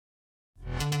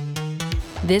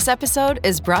This episode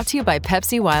is brought to you by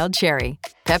Pepsi Wild Cherry.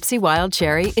 Pepsi Wild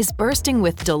Cherry is bursting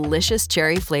with delicious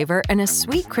cherry flavor and a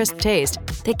sweet, crisp taste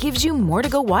that gives you more to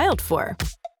go wild for.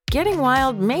 Getting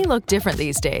wild may look different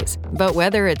these days, but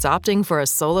whether it's opting for a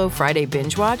solo Friday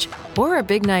binge watch or a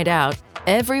big night out,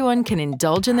 everyone can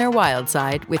indulge in their wild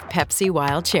side with Pepsi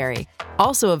Wild Cherry.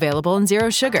 Also available in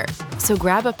Zero Sugar. So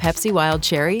grab a Pepsi Wild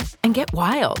Cherry and get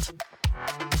wild.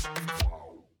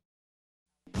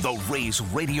 The Rays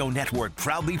Radio Network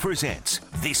proudly presents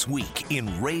This Week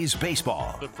in Rays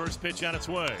Baseball. The first pitch on its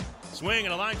way. Swing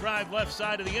and a line drive left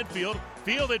side of the infield.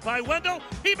 Fielded by Wendell.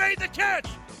 He made the catch.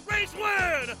 Rays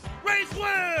win! Rays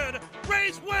win!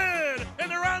 Rays win!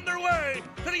 And they're on their way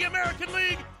to the American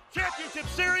League Championship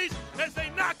Series as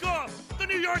they knock off the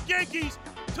New York Yankees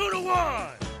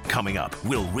 2-1. Coming up,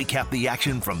 we'll recap the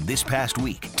action from this past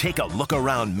week, take a look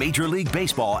around Major League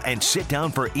Baseball, and sit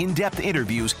down for in-depth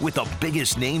interviews with the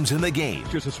biggest names in the game.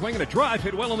 Just a swing and a drive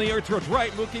hit well in the air towards right.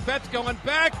 Mookie Betts going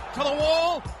back to the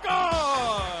wall.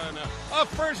 Gone! A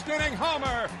first-inning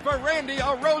homer for Randy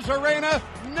Arozarena,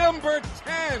 number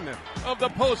 10 of the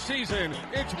postseason.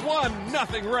 It's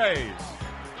 1-0 Rays.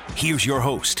 Here's your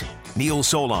host, Neil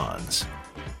Solondz.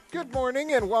 Good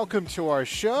morning and welcome to our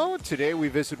show. Today we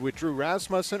visit with Drew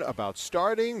Rasmussen about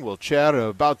starting. We'll chat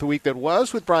about the week that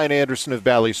was with Brian Anderson of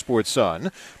Bally Sports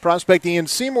Sun. Prospect Ian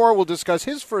Seymour will discuss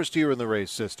his first year in the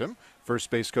Rays system. First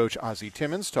base coach Ozzie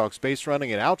Timmons talks base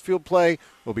running and outfield play.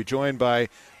 We'll be joined by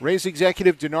Rays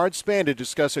executive Denard Span to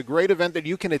discuss a great event that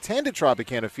you can attend at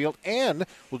Tropicana Field, and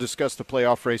we'll discuss the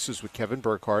playoff races with Kevin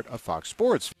Burkhardt of Fox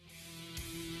Sports.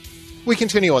 We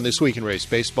continue on This Week in Rays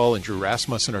Baseball, and Drew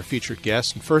Rasmussen, our featured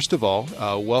guest. And first of all,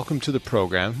 welcome to the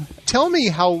program. Tell me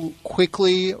how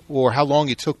quickly or how long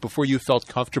it took before you felt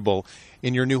comfortable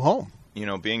in your new home. You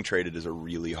know, being traded is a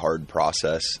really hard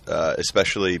process,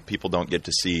 especially people don't get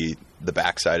to see the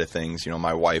backside of things. You know,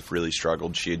 my wife really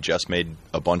struggled. She had just made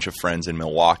a bunch of friends in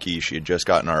Milwaukee. She had just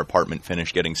gotten our apartment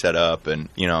finished getting set up. And,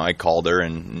 you know, I called her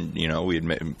and, you know,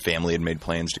 family had made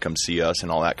plans to come see us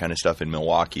and all that kind of stuff in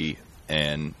Milwaukee.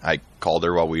 And I called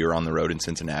her while we were on the road in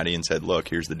Cincinnati and said, look,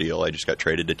 here's the deal. I just got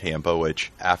traded to Tampa,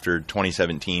 which after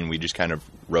 2017, we just kind of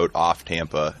wrote off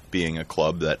Tampa being a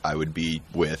club that I would be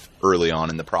with early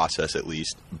on in the process at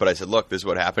least. But I said, look, this is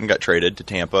what happened. Got traded to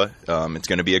Tampa. It's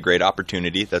going to be a great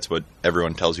opportunity. That's what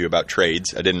everyone tells you about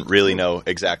trades. I didn't really know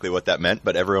exactly what that meant,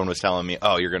 but everyone was telling me,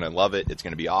 oh, you're going to love it. It's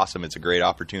going to be awesome. It's a great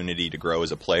opportunity to grow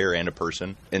as a player and a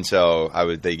person. And so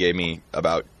they gave me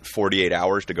about 48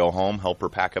 hours to go home, help her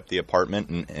pack up the apartment,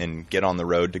 and get on the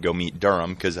road to go meet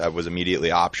Durham because I was immediately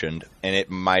optioned. And it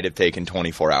might have taken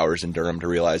 24 hours in Durham to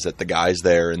realize that the guys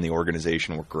there in the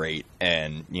organization were great.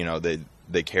 And, you know,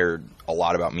 they cared a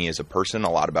lot about me as a person, a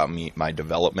lot about me, my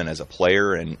development as a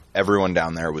player, and everyone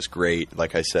down there was great,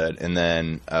 like I said. And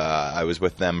then I was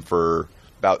with them for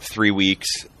about 3 weeks,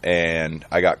 and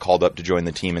I got called up to join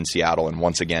the team in Seattle. And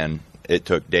once again, it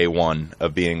took day one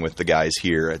of being with the guys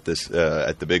here at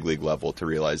the big league level to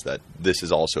realize that this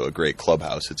is also a great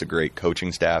clubhouse. It's a great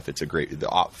coaching staff.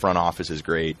 The front office is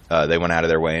great. They went out of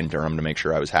their way in Durham to make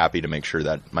sure I was happy, to make sure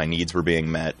that my needs were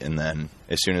being met. And then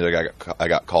as soon as I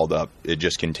got called up, it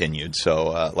just continued.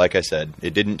 So like I said,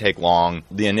 it didn't take long.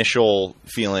 The initial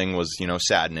feeling was, you know,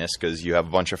 sadness because you have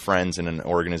a bunch of friends in an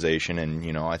organization, and,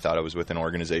 you know, I thought I was with an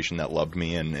organization that loved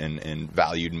me and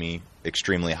valued me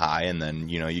extremely high. And then,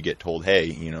 you know, you get told, hey,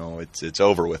 you know, it's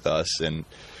over with us and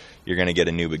you're going to get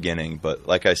a new beginning. But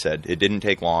like I said, it didn't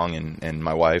take long. And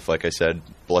my wife, like I said,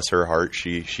 bless her heart,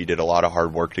 she did a lot of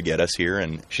hard work to get us here,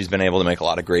 and she's been able to make a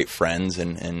lot of great friends,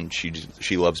 and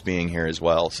she loves being here as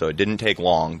well. So it didn't take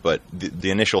long, but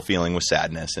the initial feeling was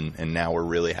sadness, and now we're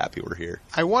really happy we're here.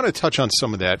 I want to touch on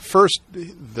some of that. First,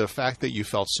 the fact that you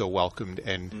felt so welcomed,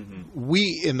 and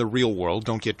we in the real world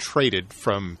don't get traded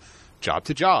from job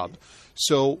to job.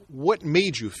 So what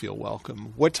made you feel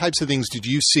welcome? What types of things did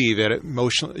you see that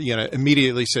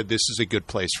immediately said, this is a good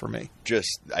place for me?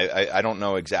 I don't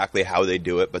know exactly how they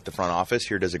do it, but the front office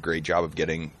here does a great job of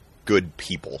getting good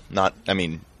people.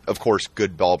 Of course,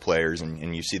 good ball players,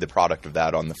 and you see the product of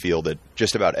that on the field at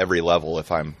just about every level,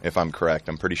 if I'm correct.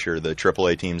 I'm pretty sure the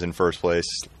AAA team's in first place,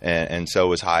 and so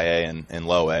was high A and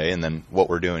low A, and then what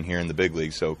we're doing here in the big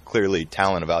league. So clearly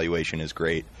talent evaluation is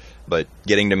great. But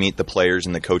getting to meet the players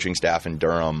and the coaching staff in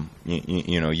Durham,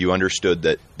 you understood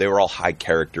that they were all high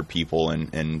character people,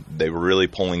 and they were really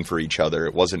pulling for each other.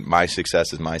 It wasn't my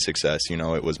success is my success. You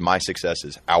know, it was my success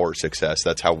is our success.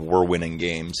 That's how we're winning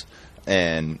games.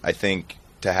 And I think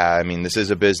this is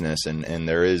a business, and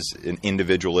there is an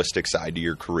individualistic side to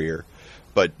your career.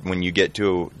 But when you get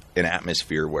to an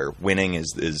atmosphere where winning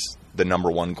is the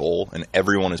number one goal, and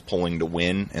everyone is pulling to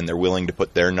win, and they're willing to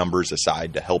put their numbers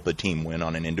aside to help a team win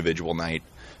on an individual night,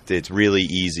 it's really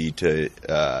easy to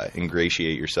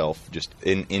ingratiate yourself just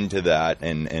into that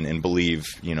and believe,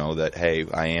 that, hey,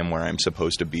 I am where I'm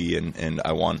supposed to be, and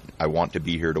I want to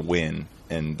be here to win.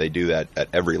 And they do that at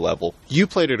every level. You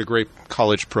played at a great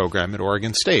college program at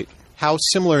Oregon State. How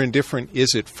similar and different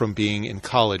is it from being in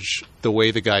college, the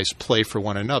way the guys play for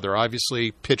one another?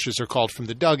 Obviously, pitches are called from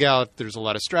the dugout. There's a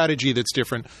lot of strategy that's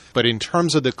different. But in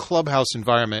terms of the clubhouse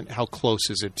environment, how close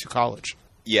is it to college?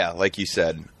 Yeah, like you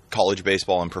said, college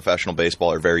baseball and professional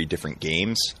baseball are very different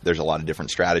games. There's a lot of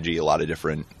different strategy, a lot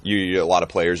of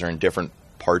players are in different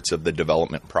parts of the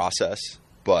development process.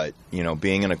 But,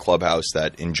 being in a clubhouse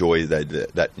that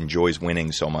enjoys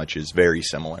winning so much is very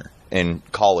similar. In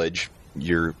college,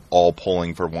 you're all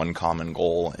pulling for one common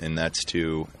goal, and that's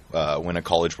to win a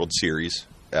College World Series.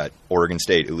 At Oregon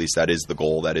State, at least that is the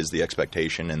goal, that is the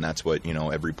expectation, and that's what,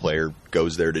 every player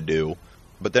goes there to do.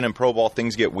 But then in pro ball,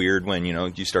 things get weird when,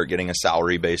 you start getting a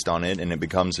salary based on it, and it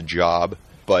becomes a job.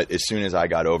 But as soon as I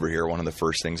got over here, one of the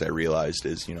first things I realized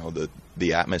is,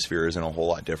 the atmosphere isn't a whole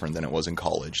lot different than it was in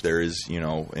college. There is,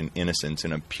 an innocence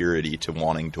and a purity to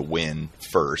wanting to win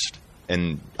first,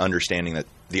 and understanding that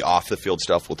the off-the-field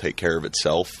stuff will take care of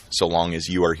itself so long as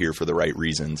you are here for the right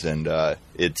reasons. And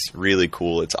it's really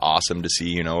cool. It's awesome to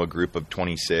see, a group of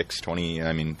 20,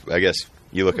 I guess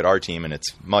you look at our team and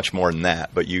it's much more than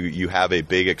that. But you have a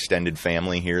big extended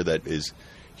family here that is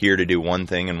here to do one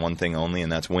thing and one thing only,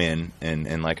 and that's win.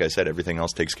 And like I said, everything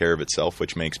else takes care of itself,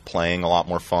 which makes playing a lot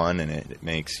more fun, and it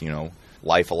makes,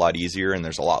 life a lot easier, and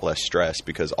there's a lot less stress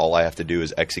because all I have to do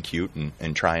is execute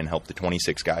and try and help the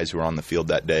 26 guys who are on the field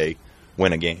that day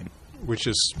win a game. Which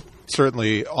is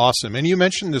certainly awesome. And you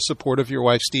mentioned the support of your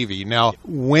wife, Stevie. Now,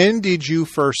 when did you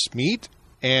first meet,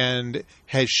 and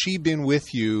has she been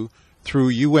with you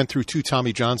you went through 2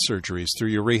 Tommy John surgeries through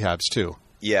your rehabs too?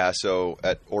 Yeah, so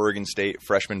at Oregon State,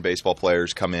 freshman baseball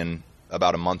players come in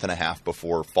about a month and a half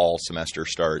before fall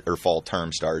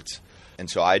term starts. And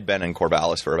so I'd been in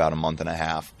Corvallis for about a month and a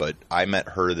half, but I met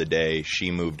her the day she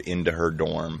moved into her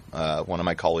dorm. One of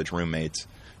my college roommates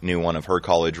knew one of her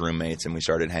college roommates, and we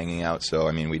started hanging out. So,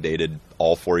 we dated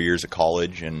all 4 years of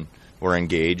college and were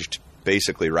engaged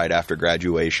basically right after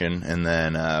graduation. And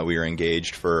then we were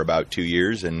engaged for about 2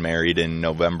 years and married in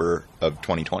November of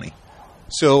 2020.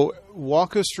 So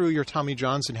walk us through your Tommy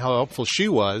Johns and how helpful she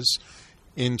was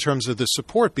in terms of the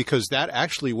support, because that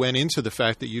actually went into the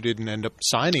fact that you didn't end up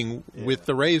signing with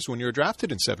the Rays when you were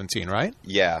drafted in 2017, right?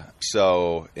 Yeah.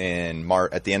 So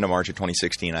at the end of March of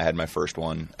 2016, I had my first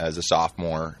one as a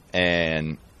sophomore,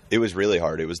 and it was really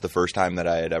hard. It was the first time that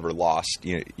I had ever lost.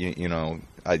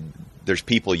 There's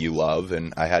people you love,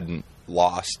 and I hadn't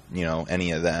lost,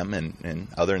 any of them. And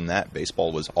other than that,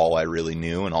 baseball was all I really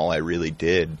knew and all I really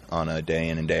did on a day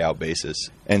in and day out basis.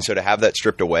 And so to have that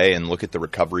stripped away and look at the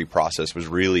recovery process was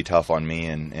really tough on me.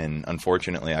 And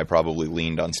unfortunately, I probably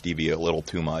leaned on Stevie a little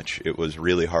too much. It was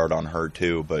really hard on her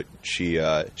too, but she's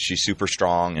super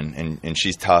strong and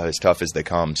she's as tough as they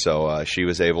come. So she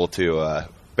was able to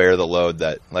bear the load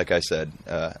that, like I said,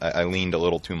 I leaned a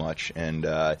little too much.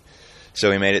 And so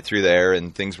we made it through there,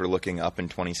 and things were looking up in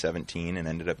 2017 and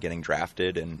ended up getting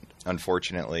drafted. And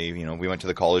unfortunately, we went to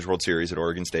the College World Series at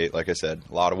Oregon State. Like I said,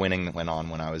 a lot of winning that went on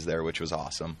when I was there, which was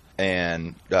awesome.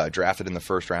 And drafted in the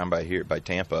first round by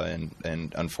Tampa.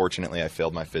 And unfortunately, I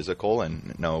failed my physical,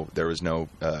 and there was no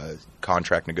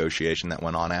contract negotiation that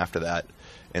went on after that.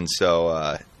 And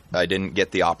so I didn't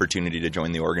get the opportunity to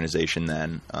join the organization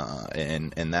then.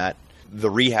 And that the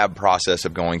rehab process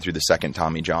of going through the second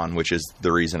Tommy John, which is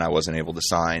the reason I wasn't able to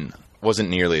sign, wasn't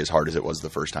nearly as hard as it was the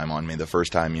first time on me. The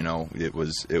first time, it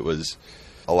was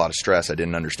a lot of stress. I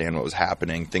didn't understand what was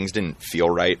happening. Things didn't feel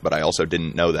right, but I also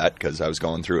didn't know that because I was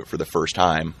going through it for the first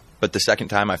time. But the second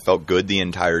time, I felt good the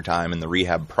entire time, and the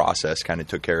rehab process kind of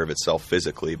took care of itself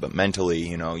physically. But mentally,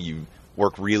 you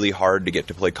work really hard to get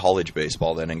to play college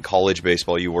baseball. Then in college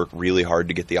baseball, you work really hard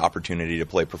to get the opportunity to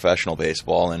play professional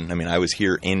baseball. And I was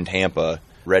here in Tampa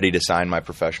ready to sign my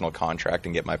professional contract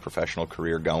and get my professional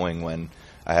career going when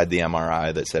I had the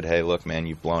MRI that said, hey, look, man,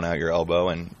 you've blown out your elbow.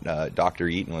 And Dr.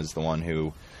 Eaton was the one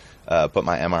who put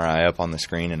my MRI up on the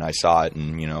screen, and I saw it.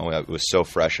 And, it was so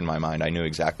fresh in my mind. I knew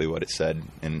exactly what it said.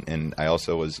 And I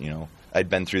also was, I'd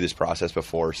been through this process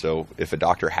before, so if a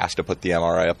doctor has to put the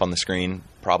MRI up on the screen,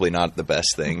 probably not the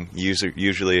best thing.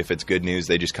 Usually if it's good news,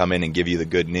 they just come in and give you the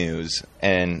good news.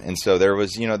 And so there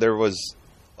was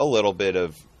a little bit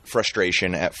of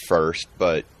frustration at first,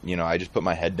 but, I just put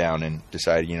my head down and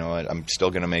decided, I'm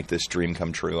still going to make this dream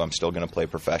come true. I'm still going to play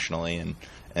professionally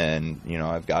And,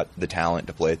 I've got the talent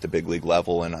to play at the big league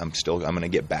level, and I'm going to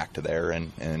get back to there.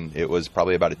 And it was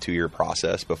probably about a 2-year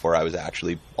process before I was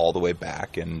actually all the way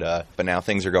back. And but now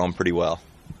things are going pretty well.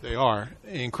 They are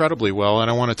incredibly well, and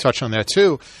I want to touch on that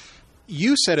too.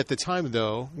 You said at the time,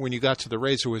 though, when you got to the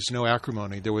Rays, there was no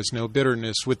acrimony, there was no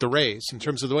bitterness with the Rays in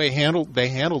terms of the way they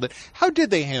handled it. How did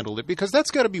they handle it? Because that's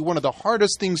got to be one of the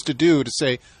hardest things to do, to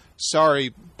say,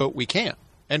 sorry, but we can't.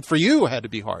 And for you, it had to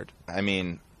be hard. I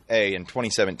mean, in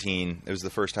 2017, it was the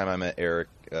first time I met Eric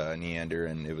Neander,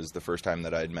 and it was the first time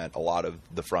that I'd met a lot of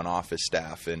the front office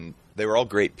staff, and they were all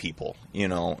great people,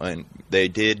 and they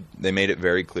made it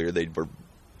very clear they were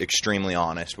extremely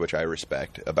honest, which I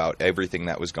respect, about everything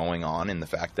that was going on, and the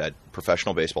fact that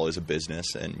professional baseball is a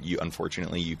business, and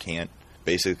unfortunately you can't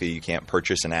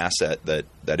purchase an asset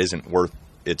that isn't worth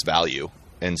its value.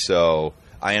 And so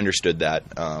I understood that.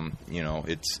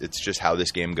 It's just how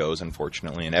this game goes,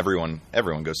 unfortunately, and everyone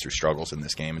goes through struggles in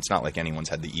this game. It's not like anyone's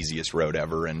had the easiest road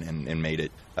ever and made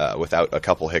it without a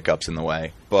couple hiccups in the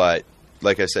way. But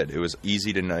like I said, it was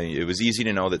easy to know. It was easy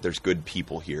to know that there's good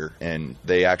people here, and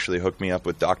they actually hooked me up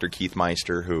with Dr. Keith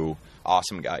Meister, who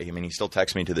awesome guy. I mean, he still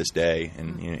texts me to this day,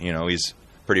 and he's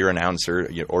pretty renowned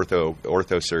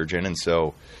ortho surgeon, and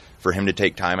so for him to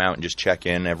take time out and just check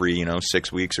in every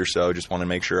 6 weeks or so, just want to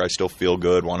make sure I still feel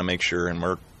good, want to make sure, and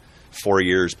we're 4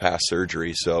 years past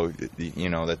surgery, so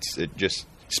it just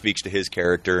speaks to his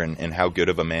character and how good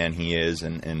of a man he is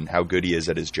and how good he is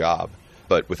at his job.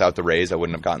 But without the Rays, I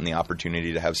wouldn't have gotten the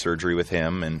opportunity to have surgery with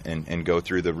him and go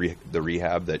through the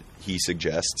rehab that he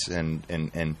suggests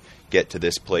and get to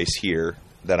this place here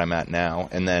that I'm at now.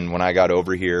 And then when I got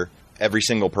over here, every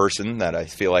single person that I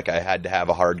feel like I had to have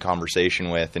a hard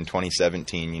conversation with in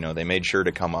 2017, they made sure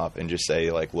to come up and just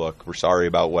say, like, look, we're sorry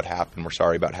about what happened. We're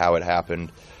sorry about how it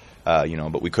happened,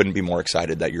 but we couldn't be more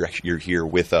excited that you're here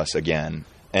with us again.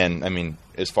 And, I mean,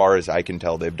 as far as I can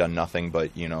tell, they've done nothing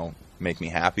but, make me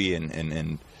happy,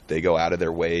 and they go out of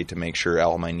their way to make sure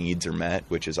all my needs are met,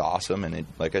 which is awesome. And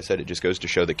like I said, it just goes to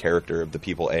show the character of the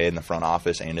people in the front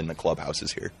office and in the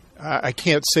clubhouses here. I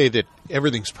can't say that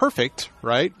everything's perfect,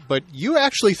 right? But you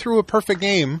actually threw a perfect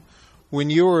game when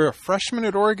you were a freshman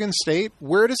at Oregon State.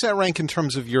 Where does that rank in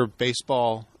terms of your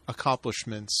baseball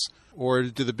accomplishments? Or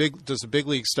does the big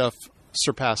league stuff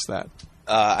surpass that?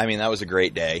 I mean, that was a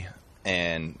great day.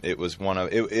 And it was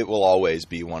it will always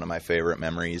be one of my favorite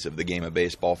memories of the game of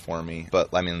baseball for me. But,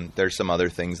 I mean, there's some other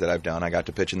things that I've done. I got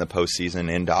to pitch in the postseason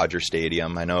in Dodger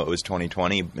Stadium. I know it was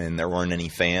 2020, and there weren't any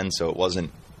fans, so it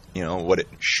wasn't, what it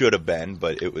should have been,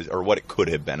 but it was, or what it could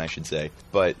have been, I should say.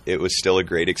 But it was still a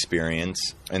great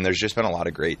experience, and there's just been a lot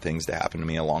of great things to happen to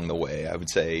me along the way. I would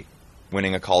say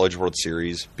winning a College World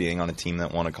Series, being on a team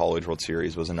that won a College World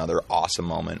Series was another awesome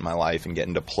moment in my life, and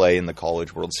getting to play in the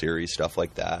College World Series, stuff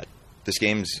like that. This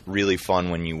game's really fun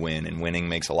when you win, and winning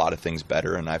makes a lot of things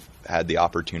better, and I've had the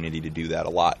opportunity to do that a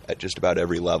lot at just about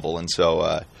every level. And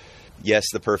so, yes,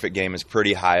 the perfect game is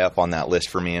pretty high up on that list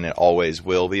for me, and it always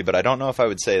will be, but I don't know if I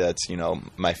would say that's,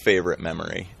 my favorite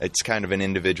memory. It's kind of an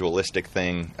individualistic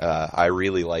thing. I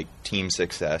really like team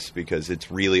success because it's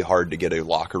really hard to get a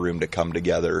locker room to come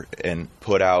together and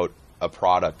put out a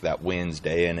product that wins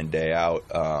day in and day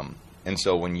out. And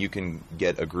so when you can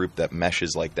get a group that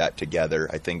meshes like that together,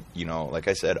 I think, like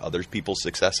I said, other people's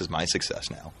success is my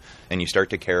success now. And you start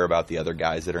to care about the other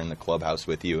guys that are in the clubhouse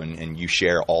with you and you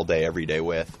share all day, every day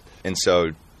with. And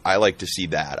so I like to see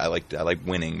that. I like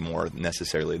winning more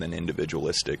necessarily than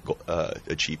individualistic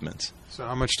achievements. So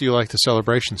how much do you like the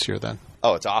celebrations here then?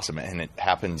 Oh, it's awesome. And it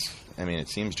happens, it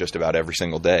seems just about every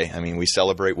single day. We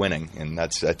celebrate winning. And I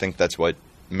think that's what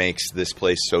makes this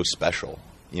place so special.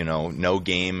 No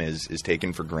game is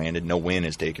taken for granted. No win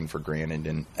is taken for granted.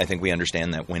 And I think we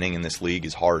understand that winning in this league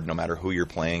is hard no matter who you're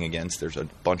playing against. There's a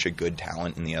bunch of good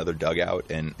talent in the other dugout.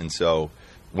 And so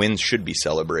wins should be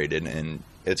celebrated. And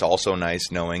it's also nice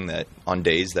knowing that on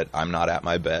days that I'm not at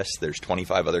my best, there's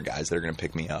 25 other guys that are going to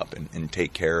pick me up and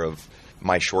take care of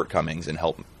my shortcomings and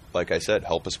help, like I said,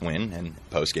 help us win. And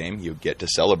post-game, you get to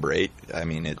celebrate.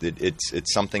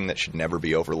 It's something that should never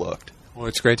be overlooked. Well,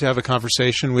 it's great to have a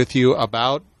conversation with you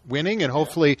about winning, and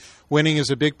hopefully winning is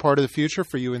a big part of the future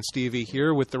for you and Stevie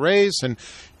here with the Rays. And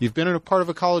you've been a part of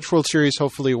a College World Series.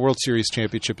 Hopefully a World Series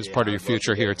championship is part of your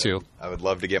future here, too. I would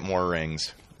love to get more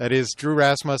rings. That is Drew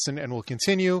Rasmussen, and we'll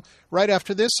continue right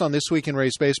after this on This Week in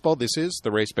Rays Baseball. This is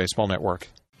the Rays Baseball Network.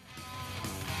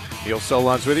 Neil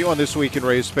Solondz with you on This Week in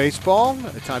Rays Baseball.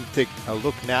 Time to take a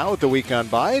look now at the week gone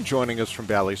by. Joining us from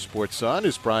Bally Sports Sun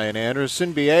is Brian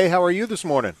Anderson. B.A., how are you this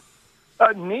morning?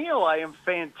 Neil, I am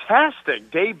fantastic.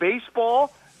 Day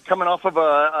baseball, coming off of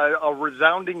a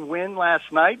resounding win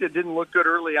last night. It didn't look good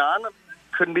early on.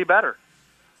 Couldn't be better.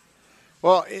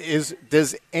 Well,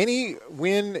 does any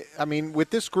win, I mean,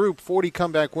 with this group, 40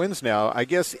 comeback wins now, I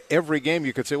guess every game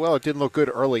you could say, well, it didn't look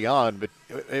good early on, but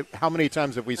how many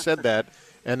times have we said that,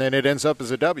 and then it ends up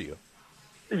as a W?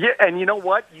 Yeah, and you know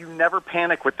what? You never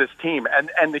panic with this team,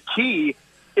 and the key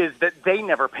is that they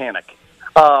never panic.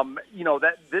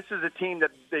 That this is a team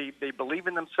that they believe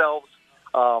in themselves.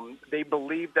 They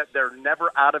believe that they're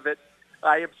never out of it.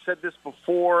 I have said this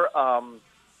before,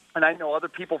 and I know other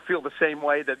people feel the same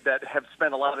way that have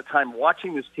spent a lot of time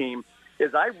watching this team,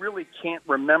 is I really can't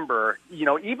remember,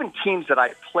 even teams that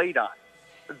I've played on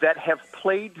that have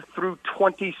played through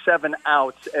 27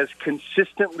 outs as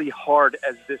consistently hard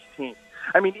as this team.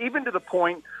 I mean, even to the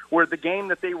point where the game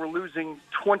that they were losing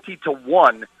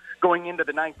 20-1 going into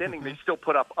the ninth inning, they still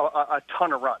put up a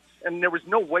ton of runs. And there was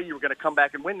no way you were going to come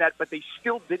back and win that, but they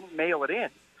still didn't mail it in.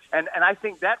 And I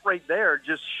think that right there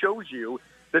just shows you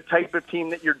the type of team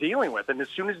that you're dealing with. And as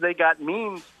soon as they got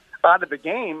Means out of the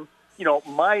game,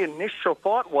 my initial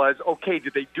thought was, okay,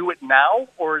 do they do it now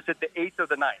or is it the 8th or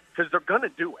the 9th? Because they're going to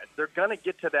do it. They're going to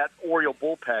get to that Oriole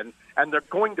bullpen, and they're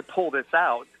going to pull this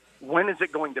out. When is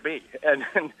it going to be? And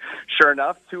sure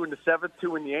enough, 2 in the 7th,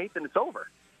 2 in the 8th, and it's over.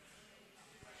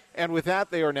 And with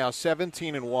that, they are now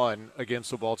 17-1 against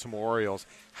the Baltimore Orioles.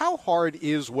 How hard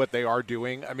is what they are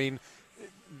doing? I mean,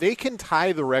 they can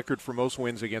tie the record for most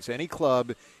wins against any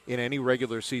club in any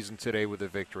regular season today with a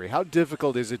victory. How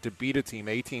difficult is it to beat a team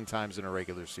 18 times in a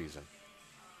regular season?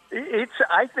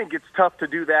 I think it's tough to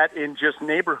do that in just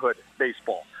neighborhood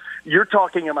baseball. You're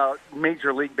talking about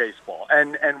Major League Baseball.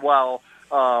 And while,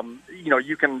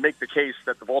 you can make the case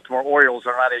that the Baltimore Orioles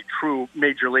are not a true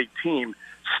Major League team,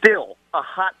 still a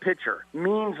hot pitcher.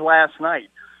 Means last night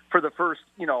for the first,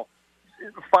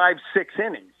 5-6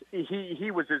 innings.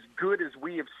 He was as good as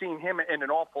we have seen him in an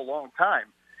awful long time.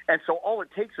 And so all it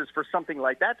takes is for something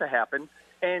like that to happen,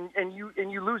 and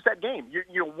you lose that game.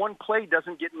 One play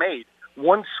doesn't get made.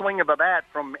 One swing of a bat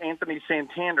from Anthony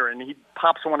Santander, and he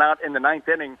pops one out in the ninth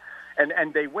inning,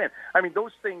 and they win. I mean,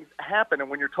 those things happen, and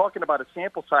when you're talking about a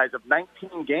sample size of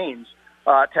 19 games,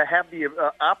 to have the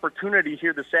opportunity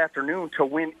here this afternoon to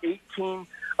win 18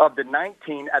 of the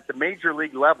 19 at the major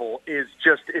league level is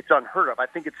just, it's unheard of. I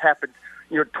think it's happened,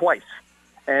 twice.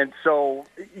 And so,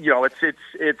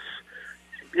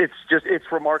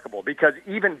 it's remarkable because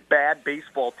even bad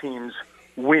baseball teams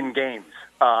win games,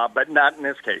 but not in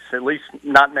this case, at least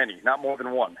not many, not more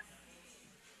than one.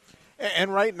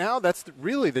 And right now, that's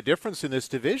really the difference in this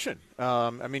division.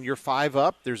 You're 5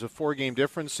 up. There's a 4-game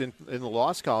difference in the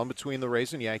loss column between the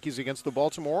Rays and Yankees against the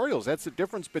Baltimore Orioles. That's the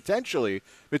difference potentially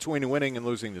between winning and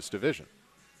losing this division.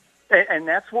 And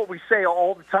that's what we say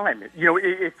all the time.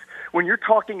 It's, when you're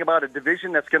talking about a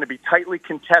division that's going to be tightly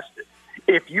contested,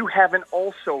 if you haven't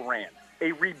also ran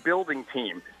a rebuilding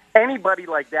team, anybody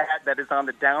like that is on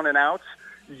the down and outs,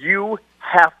 you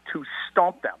have to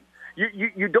stomp them.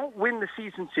 You don't win the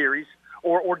season series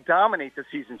or dominate the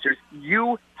season series.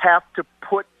 You have to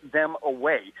put them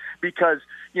away because,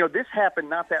 this happened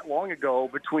not that long ago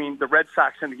between the Red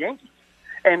Sox and the Yankees.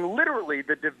 And literally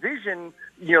the division,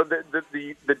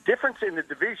 the difference in the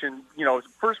division,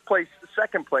 first place,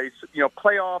 second place,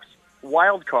 playoffs,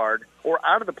 wild card, or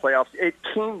out of the playoffs, it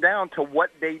came down to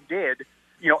what they did,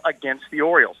 against the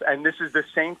Orioles. And this is the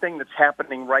same thing that's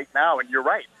happening right now. And you're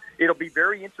right. It'll be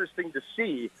very interesting to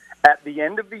see at the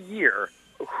end of the year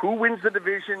who wins the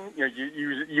division.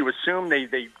 You assume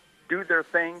they do their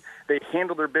thing, they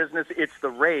handle their business. It's the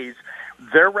Rays,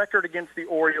 their record against the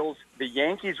Orioles, the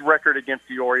Yankees' record against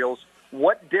the Orioles.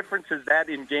 What difference is that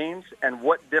in games, and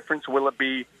what difference will it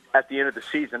be at the end of the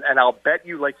season? And I'll bet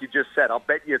you, like you just said, I'll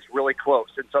bet you it's really close.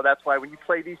 And so that's why when you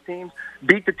play these teams,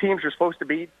 beat the teams you're supposed to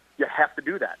beat, you have to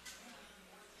do that.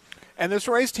 And this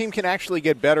Rays team can actually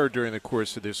get better during the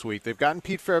course of this week. They've gotten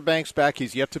Pete Fairbanks back.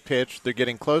 He's yet to pitch. They're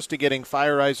getting close to getting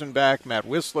Feyereisen back, Matt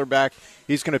Whistler back.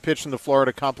 He's going to pitch in the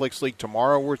Florida Complex League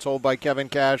tomorrow, we're told by Kevin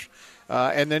Cash.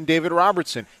 And then David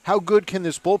Robertson. How good can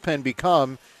this bullpen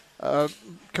become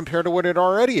compared to what it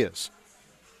already is?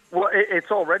 Well, it's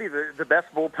already the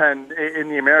best bullpen in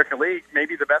the American League,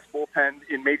 maybe the best bullpen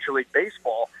in Major League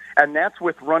Baseball. And that's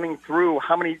with running through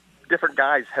how many different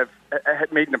guys have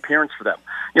made an appearance for them.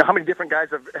 How many different guys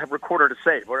have recorded a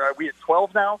save? Are we at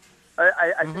 12 now?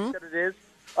 I think that it is.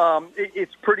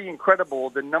 It's pretty incredible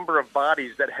the number of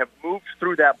bodies that have moved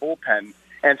through that bullpen,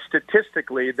 and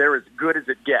statistically, they're as good as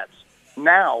it gets.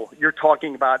 Now you're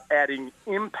talking about adding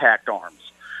impact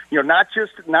arms. Not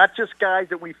just guys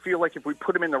that we feel like if we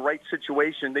put them in the right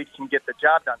situation, they can get the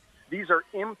job done. These are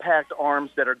impact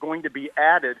arms that are going to be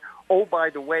added. Oh, by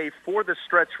the way, for the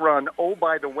stretch run, oh,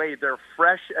 by the way, they're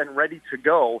fresh and ready to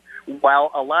go,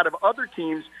 while a lot of other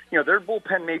teams their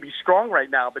bullpen may be strong right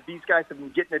now, but these guys have been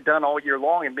getting it done all year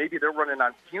long, and maybe they're running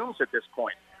on fumes at this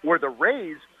point. Where the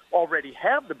Rays already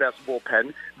have the best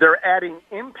bullpen, they're adding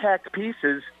impact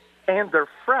pieces, and they're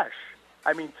fresh.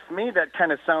 I mean, to me, that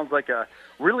kind of sounds like a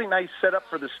really nice setup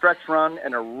for the stretch run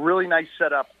and a really nice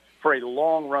setup for a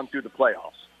long run through the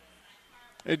playoffs.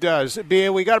 It does.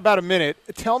 B.A., we got about a minute.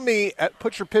 Tell me,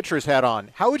 put your pitcher's hat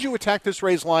on. How would you attack this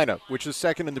Rays lineup, which is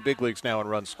second in the big leagues now in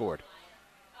runs scored?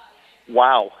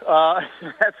 Wow.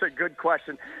 That's a good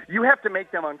question. You have to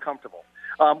make them uncomfortable.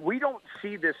 We don't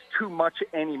see this too much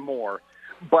anymore,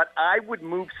 but I would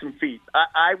move some feet.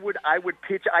 I would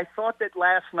pitch. I thought that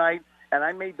last night, and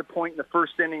I made the point in the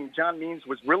first inning, John Means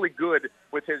was really good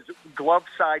with his glove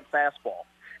side fastball.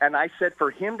 And I said for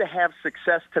him to have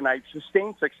success tonight,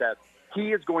 sustained success,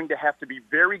 he is going to have to be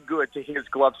very good to his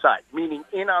glove side, meaning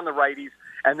in on the righties,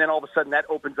 and then all of a sudden that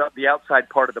opens up the outside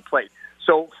part of the plate.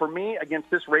 So for me, against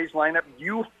this Rays lineup,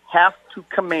 you have to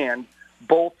command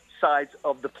both sides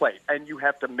of the plate, and you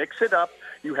have to mix it up.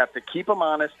 You have to keep them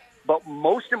honest, but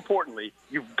most importantly,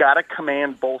 you've got to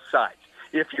command both sides.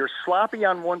 If you're sloppy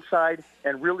on one side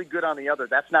and really good on the other,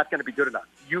 that's not going to be good enough.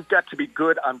 You've got to be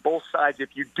good on both sides.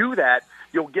 If you do that,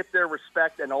 you'll get their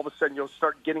respect, and all of a sudden you'll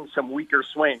start getting some weaker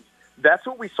swings. That's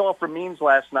what we saw from Means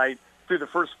last night through the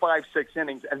first 5-6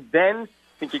 innings. And then I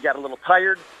think he got a little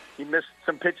tired. He missed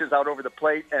some pitches out over the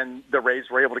plate, and the Rays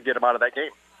were able to get him out of that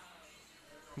game.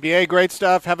 B.A., great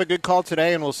stuff. Have a good call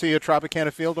today, and we'll see you at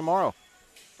Tropicana Field tomorrow.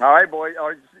 All right, boy.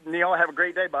 Neil, have a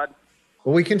great day, bud.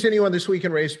 Well, we continue on This Week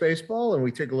in Rays Baseball, and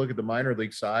we take a look at the minor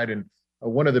league side. And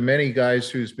one of the many guys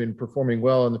who's been performing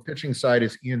well on the pitching side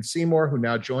is Ian Seymour, who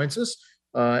now joins us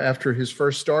after his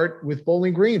first start with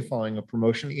Bowling Green following a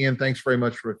promotion. Ian, thanks very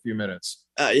much for a few minutes.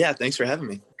 Yeah, thanks for having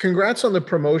me. Congrats on the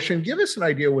promotion. Give us an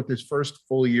idea what this first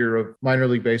full year of minor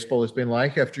league baseball has been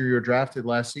like after you were drafted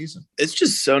last season. It's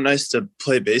just so nice to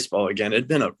play baseball again. It'd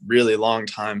been a really long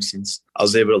time since I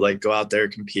was able to go out there,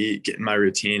 compete, get in my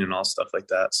routine and all stuff like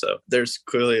that. So there's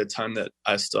clearly a ton that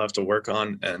I still have to work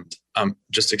on, and I'm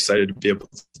just excited to be able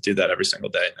to do that every single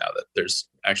day now that there's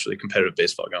actually competitive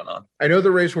baseball going on. I know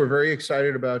the Rays were very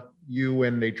excited about you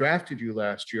when they drafted you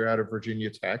last year out of Virginia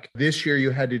Tech. This year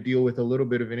you had to deal with a little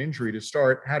bit of an injury to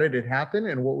start. How did it happen,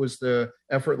 and what was the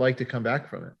effort like to come back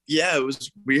from it? Yeah, it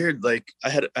was weird. I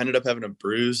ended up having a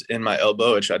bruise in my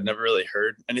elbow, which I'd never really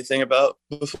heard anything about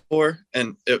before.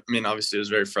 And obviously it was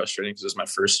very frustrating because it was my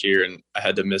first year and I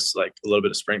had to miss a little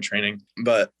bit of spring training,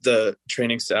 but the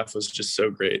training staff was just so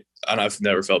great. And I've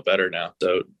never felt better now.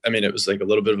 So, it was a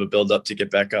little bit of a build up to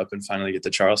get back up and finally get to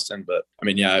Charleston. But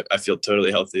I feel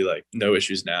totally healthy, no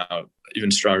issues now, even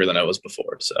stronger than I was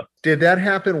before. So did that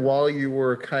happen while you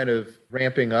were kind of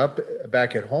ramping up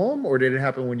back at home, or did it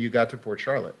happen when you got to Port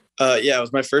Charlotte? Yeah, it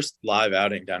was my first live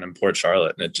outing down in Port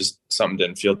Charlotte, and something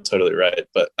didn't feel totally right.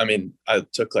 But I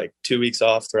took 2 weeks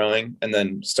off throwing and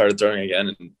then started throwing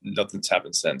again, and nothing's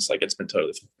happened since. It's been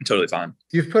totally fine.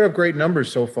 You've put up great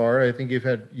numbers so far. I think you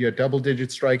had double-digit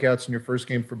strikeouts in your first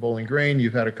game for Bowling Green.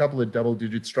 You've had a couple of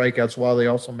double-digit strikeouts while they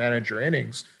also manage your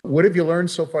innings. What have you learned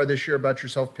so far this year about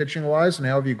yourself pitching-wise, and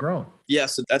how have you grown? Yeah,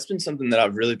 so that's been something that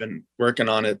I've really been working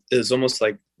on. It is almost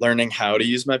learning how to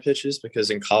use my pitches, because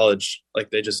in college,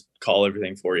 they just call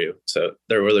everything for you. So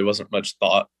there really wasn't much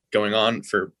thought going on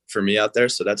for me out there.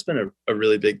 So that's been a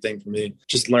really big thing for me.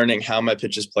 Just learning how my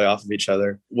pitches play off of each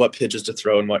other, what pitches to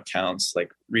throw and what counts,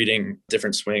 reading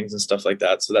different swings and stuff like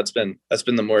that. So that's been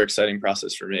the more exciting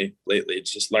process for me lately.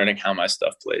 It's just learning how my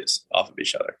stuff plays off of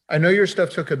each other. I know your stuff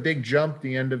took a big jump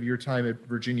the end of your time at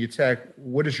Virginia Tech.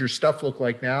 What does your stuff look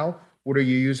like now? What are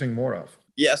you using more of?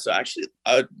 Yeah, so actually,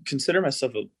 I would consider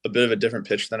myself a bit of a different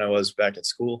pitcher than I was back at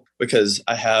school, because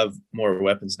I have more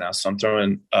weapons now. So I'm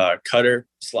throwing cutter,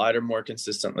 slider more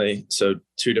consistently. So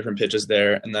 2 different pitches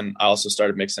there. And then I also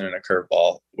started mixing in a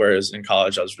curveball, whereas in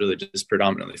college, I was really just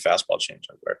predominantly fastball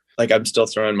changeup, where I'm still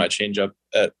throwing my changeup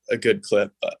at a good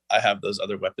clip, but I have those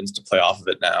other weapons to play off of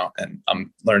it now. And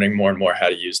I'm learning more and more how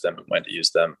to use them and when to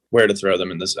use them, where to throw them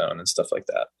in the zone and stuff like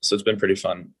that. So it's been pretty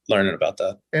fun learning about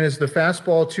that. And is the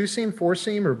fastball 2-seam,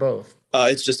 4-seam, or both?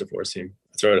 It's just a 4-seam.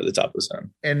 I throw it at the top of the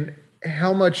zone. And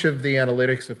how much of the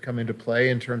analytics have come into play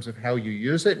in terms of how you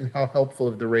use it, and how helpful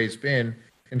have the Rays been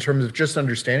in terms of just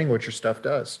understanding what your stuff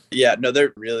does? Yeah, no,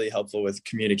 they're really helpful with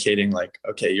communicating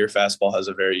okay, your fastball has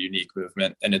a very unique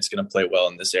movement and it's going to play well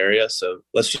in this area. So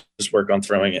let's just work on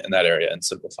throwing it in that area and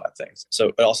simplify things. So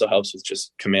it also helps with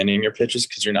just commanding your pitches,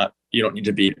 because you don't need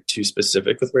to be too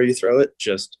specific with where you throw it.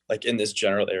 Just in this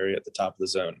general area at the top of the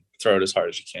zone, throw it as hard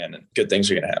as you can, and good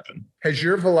things are going to happen. Has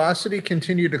your velocity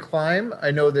continued to climb?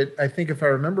 I know that, I think if I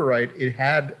remember right, it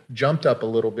had jumped up a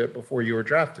little bit before you were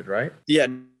drafted, right? Yeah,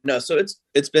 no. So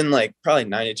it's been like probably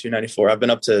 92, 94. I've been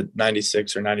up to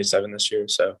 96 or 97 this year.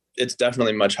 So it's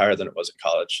definitely much higher than it was in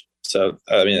college. So,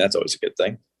 I mean, that's always a good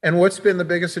thing. And what's been the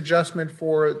biggest adjustment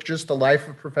for just the life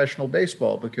of professional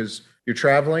baseball? Because you're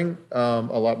traveling a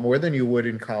lot more than you would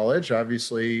in college.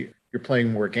 Obviously, you're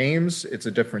playing more games. It's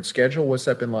a different schedule. What's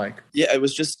that been like? Yeah,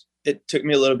 it took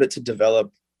me a little bit to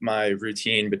develop my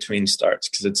routine between starts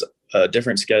because it's a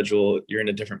different schedule. You're in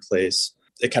a different place.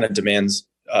 It kind of demands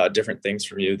different things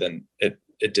from you than it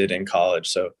did in college.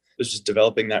 So it was just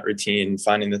developing that routine,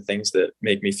 finding the things that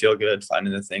make me feel good,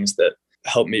 finding the things that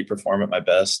help me perform at my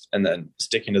best, and then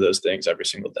sticking to those things every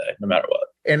single day, no matter what.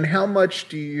 And how much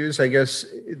do you use, I guess,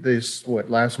 this,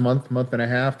 last month and a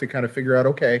half to kind of figure out,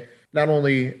 okay, not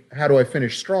only how do I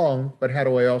finish strong, but how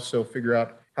do I also figure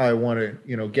out how I want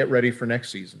to, get ready for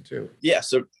next season too? Yeah.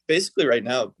 So basically right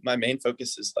now, my main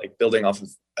focus is like building off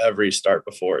of every start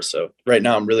before. So right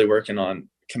now I'm really working on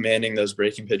commanding those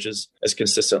breaking pitches as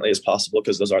consistently as possible,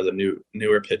 because those are the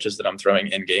newer pitches that I'm throwing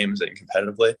in games and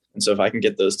competitively. And so if I can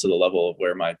get those to the level of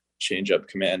where my changeup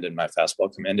command and my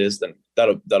fastball command is, then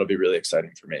that'll be really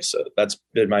exciting for me. So that's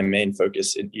been my main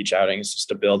focus in each outing, is just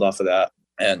to build off of that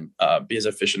and be as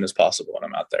efficient as possible when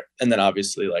I'm out there. And then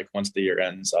obviously, like, once the year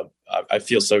ends, I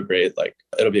feel so great. Like,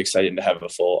 it'll be exciting to have a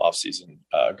full off season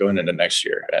going into next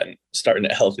year and starting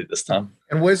it healthy this time.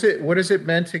 And what has it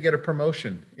meant to get a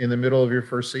promotion in the middle of your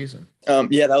first season?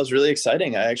 Yeah, that was really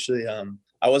exciting. I actually,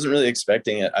 I wasn't really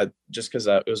expecting it. Just because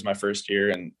it was my first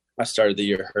year and I started the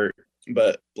year hurt.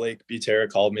 But Blake Butera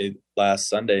called me last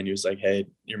Sunday and he was like, "Hey,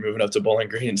 you're moving up to Bowling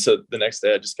Green." So the next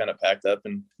day I just kind of packed up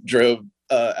and drove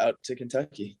out to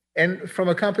Kentucky. And from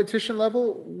a competition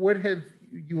level, what have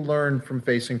you learned from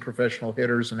facing professional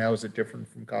hitters, and how is it different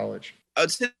from college? I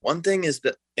would say one thing is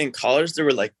that in college there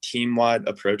were like team-wide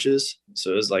approaches.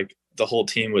 So it was like the whole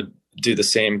team would do the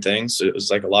same thing. So it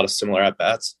was like a lot of similar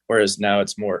at-bats, whereas now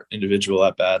it's more individual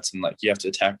at-bats and like you have to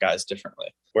attack guys differently.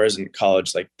 Whereas in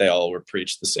college, like they all were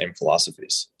preached the same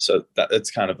philosophies. So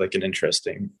it's kind of like an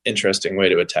interesting way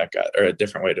to attack guys, or a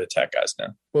different way to attack guys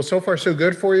now. Well, so far so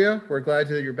good for you. We're glad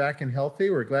that you're back and healthy.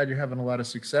 We're glad you're having a lot of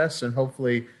success and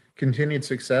hopefully continued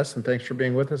success. And thanks for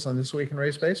being with us on This Week in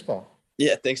Rays Baseball.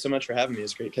 Yeah, thanks so much for having me.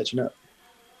 It's great catching up.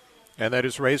 And that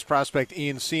is Rays prospect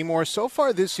Ian Seymour. So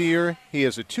far this year, he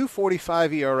has a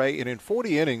 2.45 ERA, and in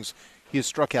 40 innings, he has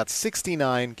struck out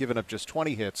 69, given up just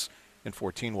 20 hits and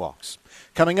 14 walks.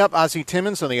 Coming up, Ozzie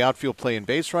Timmons on the outfield play and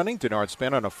base running, Denard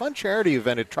Span on a fun charity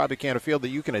event at Tropicana Field that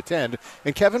you can attend,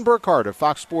 and Kevin Burkhardt of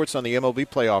Fox Sports on the MLB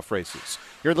playoff races.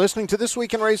 You're listening to This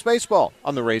Week in Rays Baseball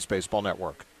on the Rays Baseball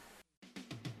Network.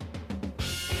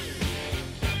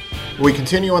 We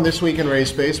continue on This Week in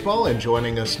Rays Baseball, and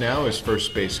joining us now is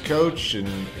first base coach and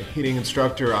hitting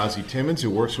instructor Ozzie Timmons, who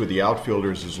works with the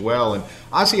outfielders as well. And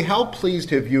Ozzie, how pleased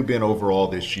have you been overall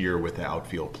this year with the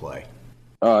outfield play?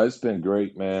 It's been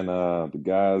great, man. The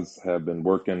guys have been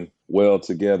working well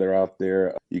together out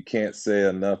there. You can't say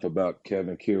enough about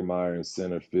Kevin Kiermaier in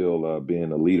center field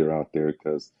being a leader out there,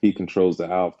 because he controls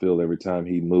the outfield. Every time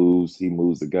he moves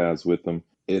the guys with him.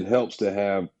 It helps to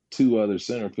have two other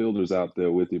center fielders out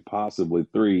there with you, possibly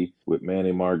three, with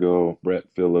Manny Margot, Brett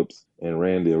Phillips, and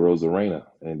Randy Arozarena.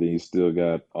 And then you still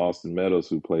got Austin Meadows,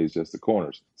 who plays just the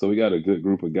corners. So we got a good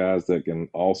group of guys that can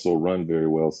also run very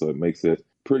well, so it makes it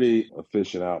pretty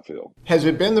efficient outfield. Has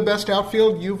it been the best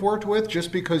outfield you've worked with,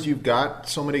 just because you've got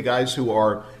so many guys who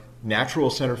are natural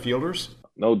center fielders?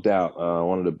 No doubt.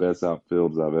 One of the best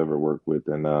outfields I've ever worked with.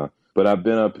 And but I've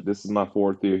been this is my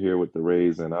fourth year here with the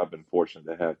Rays, and I've been fortunate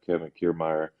to have Kevin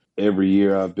Kiermaier every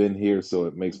year I've been here, so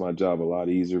it makes my job a lot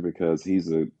easier, because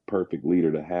he's a perfect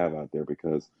leader to have out there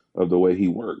because of the way he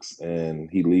works, and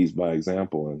he leads by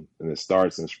example, and it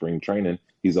starts in spring training.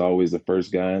 He's always the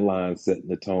first guy in line setting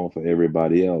the tone for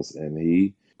everybody else, and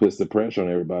he puts the pressure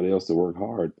on everybody else to work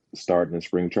hard starting in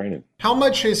spring training. How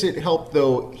much has it helped,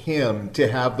 though, him to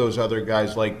have those other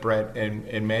guys like Brett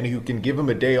and Manny who can give him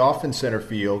a day off in center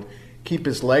field, keep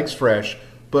his legs fresh,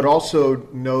 but also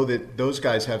know that those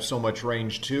guys have so much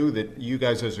range too, that you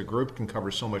guys as a group can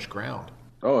cover so much ground?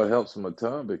 Oh, it helps him a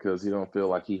ton, because he don't feel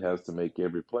like he has to make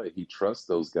every play. He trusts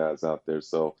those guys out there.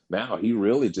 So now he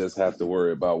really just has to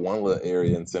worry about one little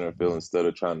area in center field instead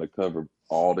of trying to cover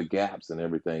all the gaps and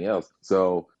everything else.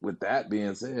 So with that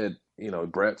being said,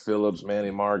 Brett Phillips,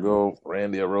 Manny Margot,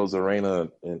 Randy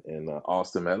Arozarena, and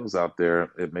Austin Meadows out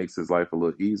there, it makes his life a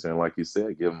little easier. And like you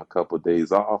said, give him a couple of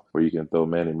days off where you can throw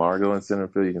Manny Margot in center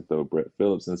field, you can throw Brett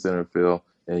Phillips in center field,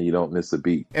 and you don't miss a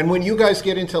beat. And when you guys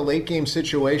get into late game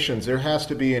situations, there has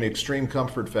to be an extreme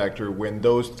comfort factor when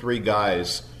those three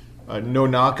guys, no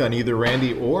knock on either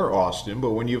Randy or Austin,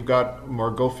 but when you've got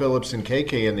Margot, Phillips, and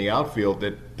KK in the outfield,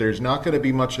 that there's not going to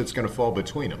be much that's going to fall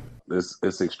between them.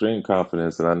 It's extreme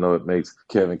confidence, and I know it makes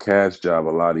Kevin Cash's job a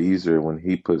lot easier when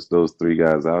he puts those three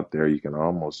guys out there. You can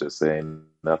almost just say ain't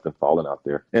nothing falling out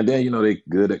there. And then, they're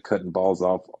good at cutting balls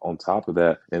off on top of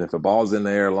that. And if a ball's in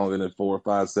the air longer than 4 or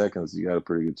 5 seconds, you got a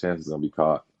pretty good chance it's going to be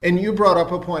caught. And you brought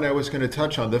up a point I was going to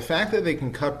touch on. The fact that they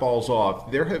can cut balls off,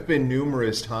 there have been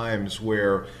numerous times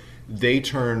where they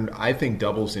turn, I think,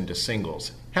 doubles into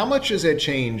singles. How much does that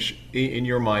change in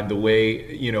your mind the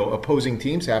way, opposing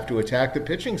teams have to attack the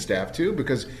pitching staff too?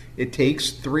 Because it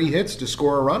takes 3 hits to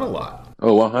score a run a lot.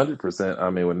 Oh, 100%. I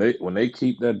mean, when they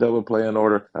keep that double play in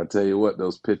order, I tell you what,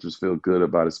 those pitchers feel good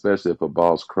about it, especially if a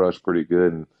ball's crushed pretty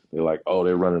good and they're like, oh,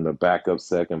 they're running the backup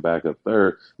second, backup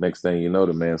third. Next thing you know,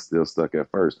 the man's still stuck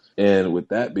at first. And with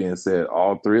that being said,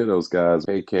 all 3 of those guys,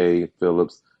 KK,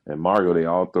 Phillips, and Margot, they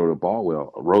all throw the ball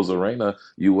well. Arozarena,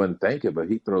 you wouldn't think it, but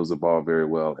he throws the ball very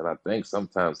well. And I think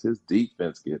sometimes his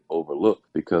defense get overlooked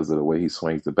because of the way he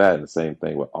swings the bat. And the same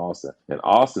thing with Austin. And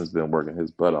Austin's been working his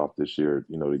butt off this year,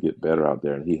 to get better out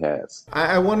there, and he has.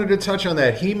 I wanted to touch on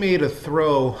that. He made a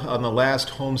throw on the last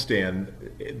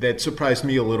homestand that surprised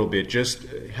me a little bit, just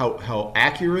how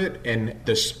accurate and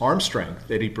the arm strength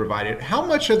that he provided. How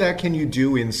much of that can you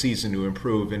do in season to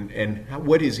improve, and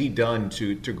what has he done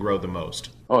to grow the most?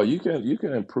 Oh, you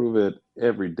can improve it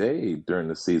every day during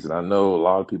the season. I know a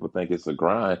lot of people think it's a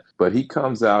grind, but he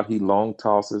comes out, he long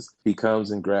tosses, he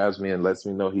comes and grabs me and lets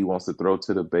me know he wants to throw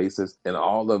to the bases, and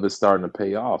all of it's starting to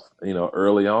pay off.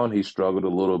 Early on he struggled a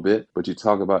little bit, but you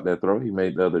talk about that throw he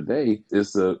made the other day,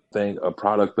 it's a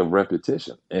product of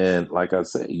repetition. And like I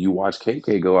say, you watch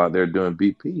KK go out there doing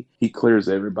BP, he clears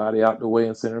everybody out the way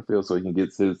in center field so he can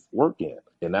get his work in.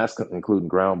 And that's including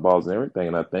ground balls and everything.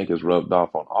 And I think it's rubbed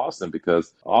off on Austin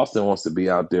because Austin wants to be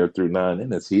out there through 9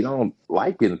 innings. He don't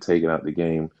like getting taken out the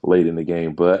game late in the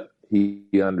game, but he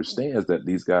understands that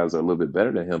these guys are a little bit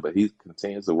better than him, but he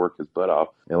continues to work his butt off.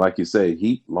 And like you say,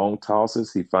 he long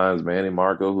tosses. He finds Manny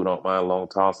Margot, who don't mind long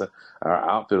tossing. Our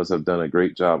outfielders have done a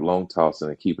great job long tossing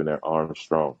and keeping their arms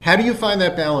strong. How do you find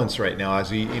that balance right now?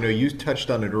 As you touched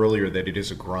on it earlier that it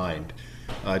is a grind.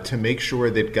 To make sure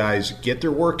that guys get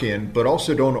their work in, but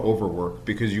also don't overwork,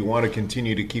 because you want to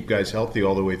continue to keep guys healthy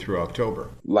all the way through October.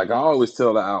 Like I always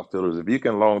tell the outfielders, if you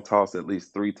can long toss at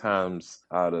least 3 times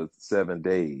out of 7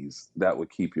 days, that would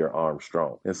keep your arm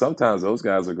strong. And sometimes those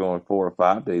guys are going 4 or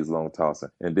 5 days long tossing.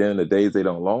 And then the days they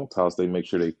don't long toss, they make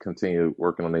sure they continue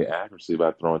working on their accuracy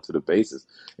by throwing to the bases.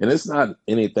 And it's not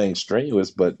anything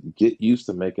strenuous, but get used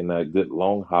to making that good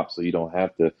long hop so you don't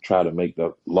have to try to make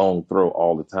the long throw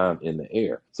all the time in the air.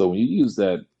 So when you use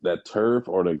that turf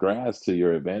or the grass to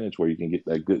your advantage, where you can get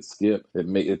that good skip,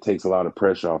 it takes a lot of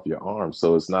pressure off your arm.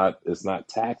 So it's not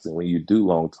taxing when you do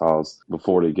long toss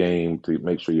before the game to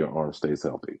make sure your arm stays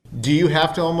healthy. Do you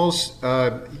have to almost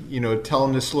tell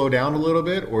them to slow down a little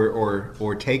bit,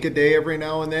 or take a day every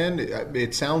now and then?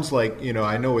 It sounds like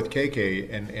I know with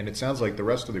KK and it sounds like the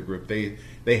rest of the group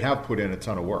they have put in a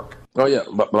ton of work. Oh yeah,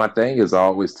 but my thing is I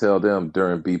always tell them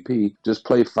during BP, just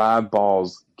play 5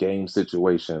 balls game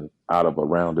situation out of a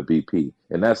round of BP,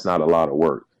 and that's not a lot of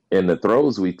work. And the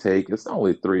throws we take, it's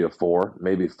only 3 or 4,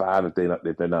 maybe 5 if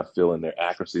they're not feeling their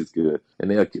accuracy is good,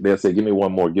 and they'll say, give me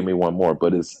one more,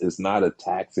 but it's not a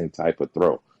taxing type of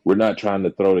throw. We're not trying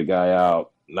to throw the guy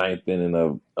out 9th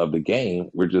inning of the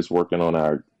game. We're just working on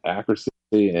our accuracy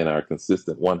and our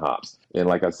consistent one hops. And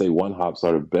like I say, one hops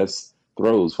are the best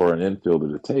throws for an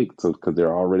infielder to take, because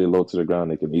they're already low to the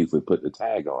ground, they can easily put the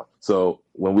tag on. So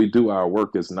when we do our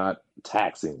work, it's not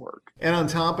taxing work. And on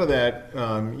top of that,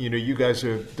 you guys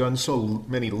have done so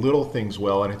many little things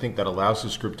well, and I think that allows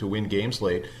this group to win games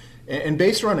late. And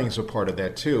base running is a part of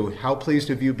that too. How pleased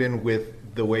have you been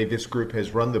with the way this group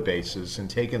has run the bases and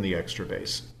taken the extra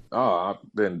base? Oh,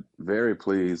 I've been very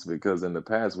pleased, because in the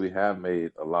past we have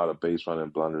made a lot of base running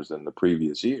blunders in the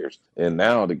previous years. And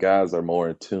now the guys are more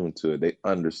in tune to it. They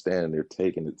understand, they're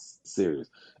taking it serious.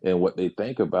 And what they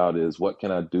think about is, what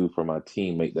can I do for my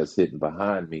teammate that's hitting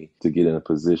behind me to get in a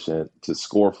position to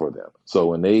score for them? So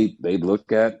when they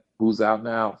look at who's out in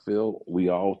the outfield, we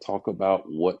all talk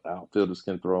about what outfielders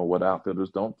can throw and what outfielders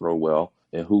don't throw well,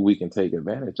 and who we can take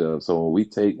advantage of. So when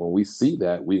we see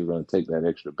that, we're going to take that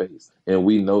extra base, and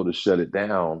we know to shut it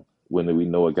down when we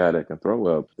know a guy that can throw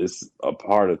well. It's a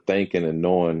part of thinking and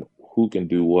knowing who can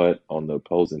do what on the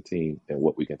opposing team and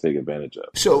what we can take advantage of.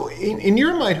 So in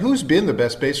your mind, who's been the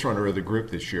best base runner of the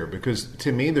group this year? Because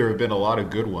to me, there have been a lot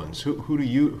of good ones.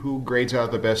 Who grades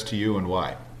out the best to you and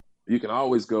why? You can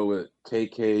always go with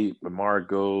KK, Lamar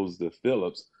Goes, the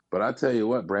Phillips. But I tell you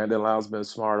what, Brandon Lau's been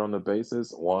smart on the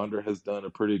bases. Wander has done a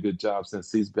pretty good job since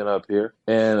he's been up here.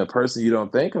 And a person you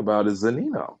don't think about is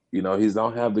Zunino. You know, he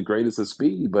don't have the greatest of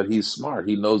speed, but he's smart.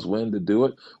 He knows when to do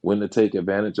it, when to take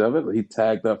advantage of it. He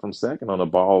tagged up from second on a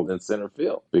ball in center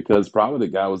field because probably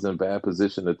the guy was in bad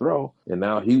position to throw, and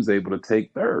now he was able to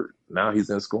take third. Now he's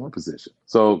in scoring position.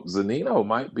 So Zunino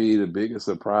might be the biggest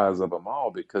surprise of them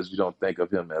all because you don't think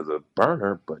of him as a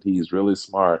burner, but he's really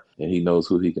smart, and he knows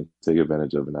who he can take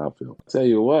advantage of in outfield. I'll tell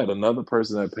you what, another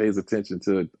person that pays attention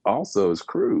to it also is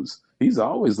Cruz. He's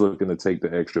always looking to take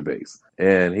the extra base,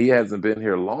 and he hasn't been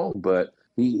here long, but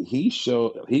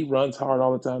he runs hard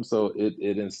all the time, so it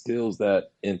instills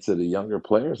that into the younger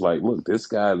players. Like, look, this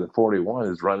guy at 41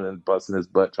 is running and busting his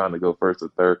butt trying to go first or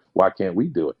third. Why can't we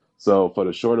do it? So for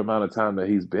the short amount of time that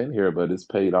he's been here, but it's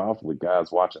paid off with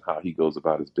guys watching how he goes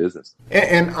about his business.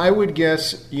 And I would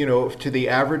guess, you know, to the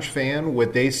average fan,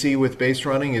 what they see with base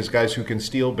running is guys who can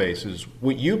steal bases.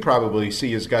 What you probably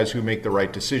see is guys who make the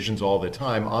right decisions all the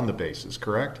time on the bases,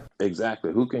 correct?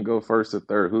 Exactly. Who can go first or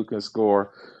third? Who can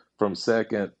score from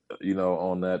second, you know,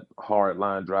 on that hard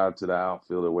line drive to the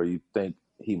outfielder where you think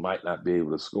he might not be able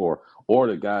to score, or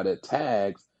the guy that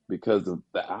tags because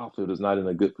the outfield is not in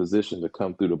a good position to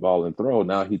come through the ball and throw.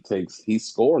 Now he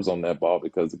scores on that ball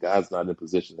because the guy's not in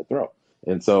position to throw.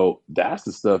 And so that's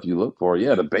the stuff you look for.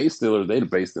 Yeah, the base stealers, they the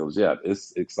base stealers. Yeah,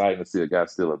 it's exciting to see a guy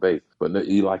steal a base. But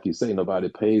like you say, nobody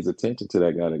pays attention to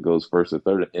that guy that goes first or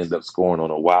third and ends up scoring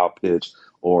on a wild pitch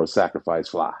or a sacrifice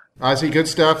fly. Ozzie, good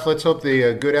stuff. Let's hope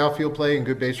the good outfield play and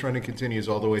good base running continues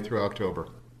all the way through October.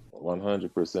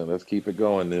 100%. Let's keep it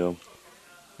going, Neil.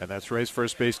 And that's Rays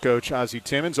first base coach Ozzie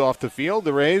Timmons off the field.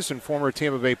 The Rays and former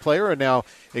Tampa Bay player and now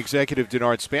executive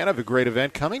Denard Span have a great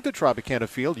event coming to Tropicana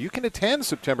Field. You can attend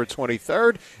September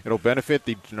 23rd. It'll benefit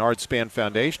the Denard Span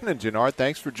Foundation. And Denard,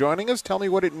 thanks for joining us. Tell me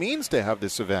what it means to have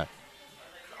this event.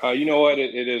 You know what?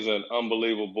 It is an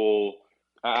unbelievable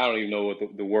 – I don't even know what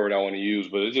the word I want to use,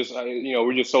 but it's just,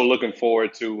 we're just so looking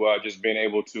forward to just being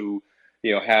able to,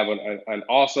 have an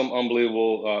awesome,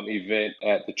 unbelievable event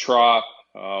at the Trop.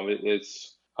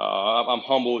 I'm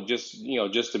humbled just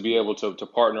to be able to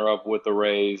partner up with the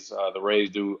Rays. The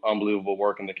Rays do unbelievable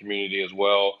work in the community as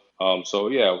well. So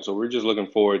we're just looking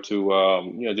forward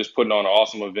to, just putting on an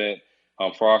awesome event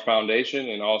for our foundation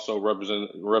and also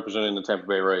representing the Tampa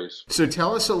Bay Rays. So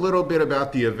tell us a little bit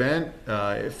about the event.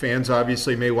 Fans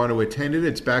obviously may want to attend it.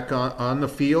 It's back on the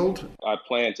field. I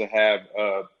plan to have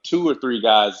 2 or 3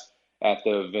 guys at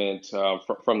the event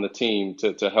from the team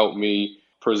to help me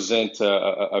present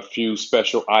a few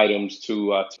special items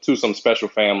to some special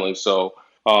families. So,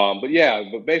 but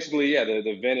basically, the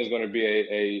event is going to be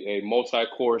a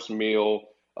multi-course meal,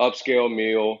 upscale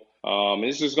meal.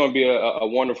 It's just going to be a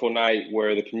wonderful night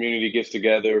where the community gets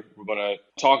together. We're going to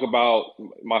talk about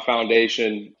my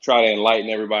foundation, try to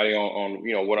enlighten everybody on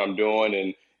what I'm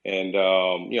doing, and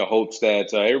hopes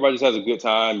that everybody just has a good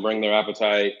time, bring their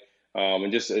appetite.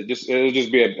 And it'll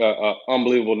just be a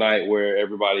unbelievable night where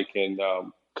everybody can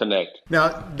connect.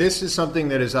 Now, this is something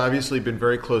that has obviously been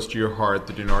very close to your heart,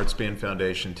 the Denard Span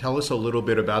Foundation. Tell us a little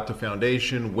bit about the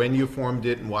foundation, when you formed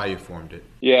it, and why you formed it.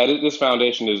 Yeah, this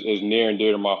foundation is near and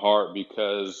dear to my heart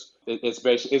because it's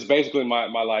basically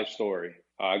my life story.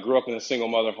 I grew up in a single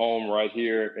mother home right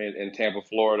here in Tampa,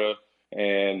 Florida,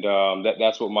 and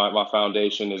that's what my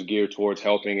foundation is geared towards,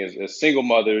 helping is single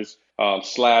mothers /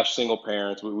 single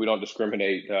parents. We don't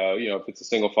discriminate. If it's a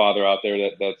single father out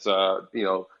there that's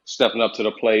stepping up to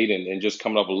the plate and just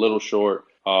coming up a little short,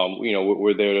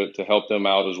 we're there to help them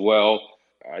out as well.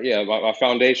 My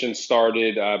foundation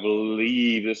started, I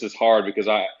believe this is hard because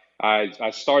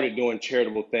I started doing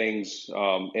charitable things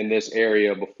in this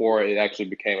area before it actually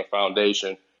became a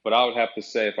foundation. But I would have to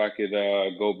say, if I could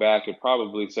go back, I'd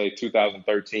probably say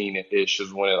 2013-ish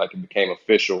is when it became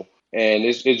official. And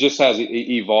it just has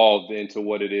evolved into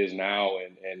what it is now.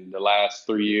 And the last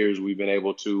 3 years, we've been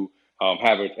able to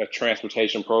have a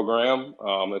transportation program.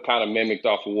 It kind of mimicked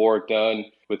off of Warwick Dunn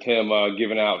with him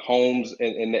giving out homes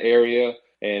in the area.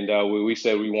 And we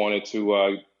said we wanted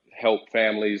to help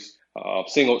families,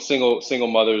 single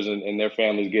mothers and their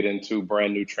families get into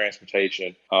brand new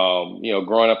transportation.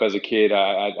 Growing up as a kid,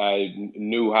 I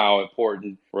knew how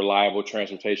important reliable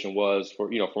transportation was for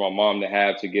my mom to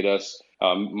have to get us,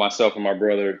 myself and my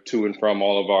brother, to and from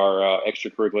all of our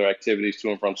extracurricular activities, to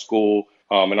and from school,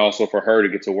 and also for her to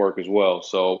get to work as well.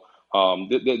 So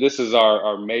this is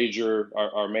our major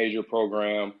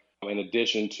program. In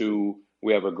addition to,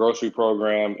 we have a grocery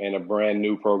program and a brand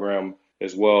new program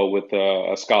as well with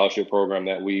a scholarship program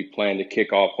that we plan to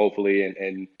kick off hopefully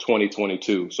in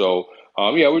 2022. So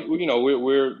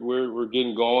we're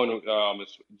getting going.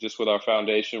 It's just with our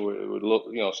foundation.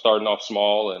 We're starting off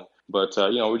small, but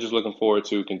we're just looking forward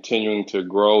to continuing to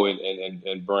grow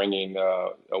and bringing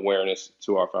awareness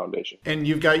to our foundation. And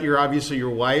you've got obviously your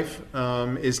wife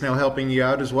is now helping you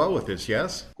out as well with this,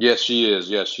 yes? Yes, she is.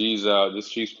 Yes, she's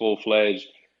full-fledged,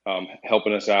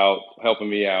 helping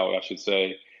me out, I should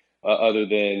say. Other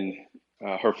than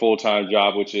her full-time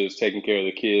job, which is taking care of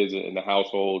the kids in the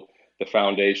household, the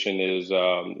foundation is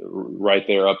right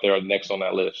there, up there, next on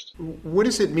that list. What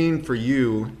does it mean for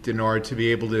you, Denard, to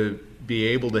be able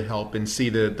to help and see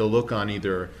the look on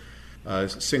either a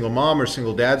single mom or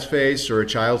single dad's face or a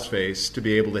child's face to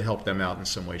be able to help them out in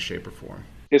some way, shape, or form?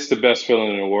 It's the best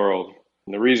feeling in the world.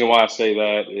 And the reason why I say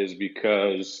that is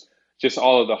because just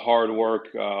all of the hard work,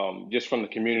 just from the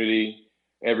community,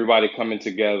 everybody coming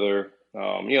together.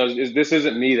 This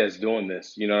isn't me that's doing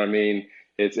this. You know what I mean?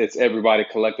 It's everybody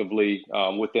collectively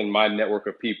within my network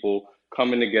of people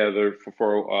coming together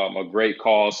for a great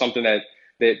cause, something that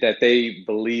they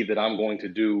believe that I'm going to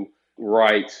do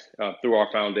right through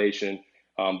our foundation.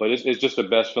 But it's just the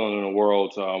best feeling in the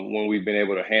world when we've been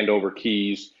able to hand over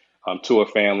keys to a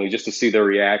family, just to see their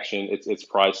reaction. It's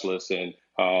priceless. And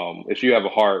if you have a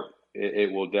heart,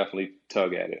 it will definitely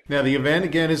tug at it. Now, the event,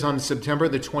 again, is on September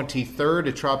the 23rd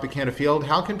at Tropicana Field.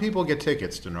 How can people get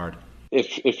tickets, Denard?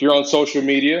 If you're on social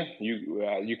media,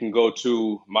 you can go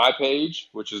to my page,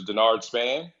 which is Denard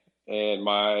Span,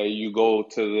 and you go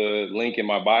to the link in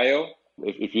my bio.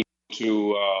 If you go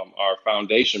to our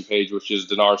foundation page, which is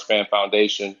Denard Span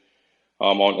Foundation,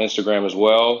 on Instagram as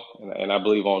well, and I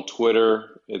believe on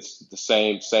Twitter, it's the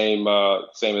same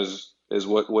as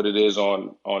what it is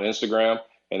on Instagram.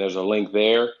 And there's a link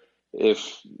there.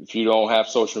 If you don't have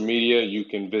social media, you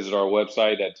can visit our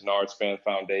website at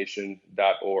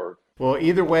DenardSpanFoundation.org. Well,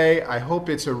 either way, I hope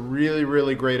it's a really,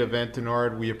 really great event,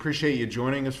 Denard. We appreciate you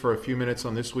joining us for a few minutes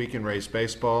on This Week in Rays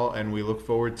Baseball, and we look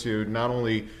forward to not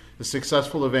only the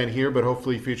successful event here, but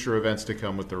hopefully future events to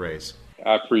come with the Rays.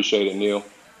 I appreciate it, Neil.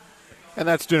 And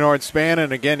that's Denard Span.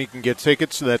 And again, you can get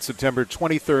tickets to that September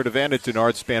 23rd event at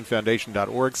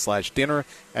DenardSpanFoundation.org/dinner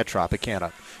at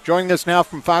Tropicana. Joining us now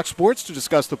from Fox Sports to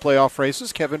discuss the playoff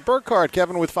races, Kevin Burkhardt.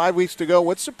 Kevin, with 5 weeks to go,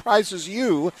 what surprises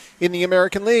you in the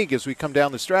American League as we come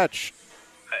down the stretch?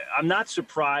 I'm not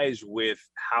surprised with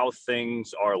how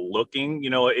things are looking.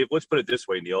 Let's put it this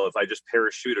way, Neil. If I just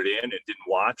parachuted in and didn't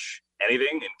watch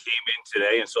anything and came in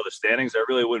today and saw the standings, I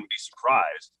really wouldn't be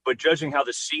surprised. But judging how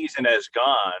the season has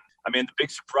gone, the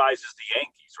big surprise is the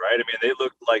Yankees, right? They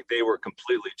looked like they were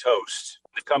completely toast.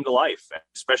 They've come to life,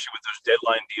 especially with those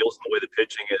deadline deals and the way the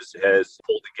pitching has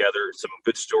pulled together. Some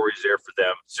good stories there for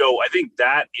them. So I think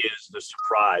that is the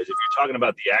surprise. If you're talking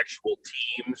about the actual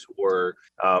teams or,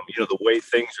 the way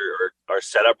things are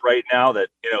set up right now, that,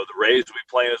 the Rays will be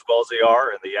playing as well as they are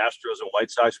and the Astros and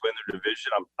White Sox win their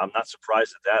division, I'm not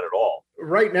surprised at that at all.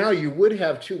 Right now, you would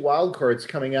have two wild cards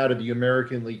coming out of the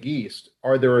American League East.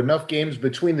 Are there enough games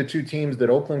between the two teams that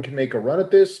Oakland can make a run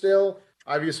at this still?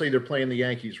 Obviously, they're playing the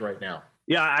Yankees right now.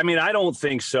 Yeah, I don't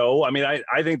think so.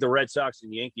 I think the Red Sox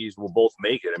and Yankees will both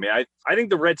make it. I think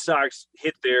the Red Sox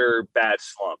hit their bad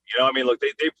slump. Look,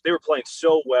 they were playing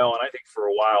so well, and I think for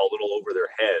a while a little over their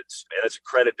heads. And that's a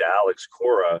credit to Alex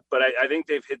Cora. But I think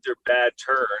they've hit their bad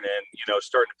turn and,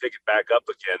 starting to pick it back up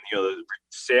again. The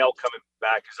Sale coming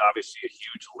back is obviously a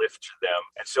huge lift for them.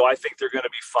 And so I think they're going to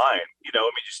be fine. You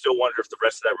still wonder if the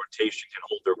rest of that rotation can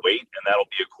hold their weight, and that'll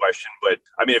be a question. But,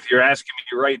 if you're asking me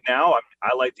right now,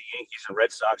 I like the Yankees and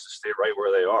Red Sox to stay right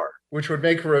where they are. Which would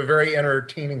make for a very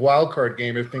entertaining wild card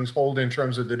game if things hold in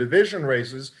terms of the division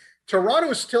races.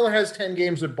 Toronto still has 10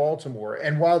 games at Baltimore,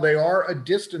 and while they are a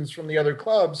distance from the other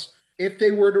clubs, if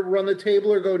they were to run the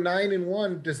table or go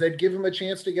 9-1, does that give them a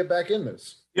chance to get back in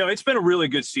this? It's been a really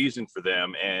good season for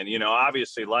them. And,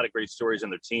 obviously a lot of great stories on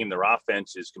their team. Their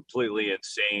offense is completely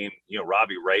insane.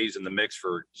 Robbie Ray's in the mix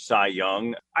for Cy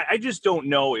Young. I just don't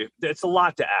know if it's a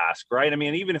lot to ask, right?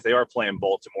 Even if they are playing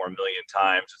Baltimore a million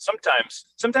times, sometimes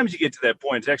you get to that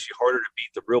point, it's actually harder to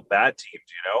beat the real bad teams,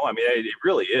 it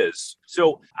really is.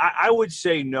 So I would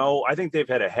say no. I think they've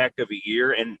had a heck of a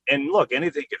year. And look,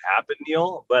 anything could happen,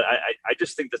 Neil, but I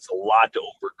just think that's a lot to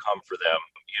overcome for them,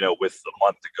 with the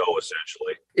month to go,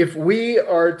 essentially. If we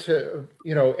are to,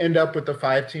 end up with the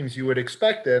five teams you would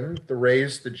expect, then the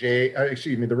Rays,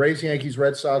 the Rays, Yankees,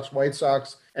 Red Sox, White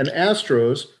Sox, and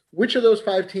Astros, which of those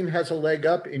five teams has a leg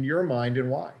up in your mind and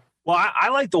why? Well, I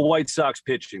like the White Sox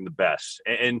pitching the best.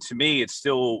 And to me, it's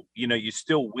still, you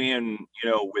still win,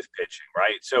 with pitching,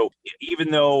 right? So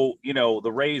even though,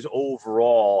 the Rays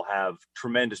overall have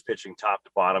tremendous pitching top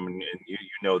to bottom, and you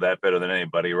know that better than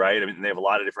anybody, right? I mean, they have a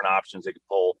lot of different options they can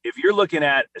pull. If you're looking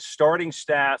at a starting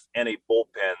staff and a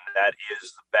bullpen that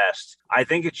is the best, I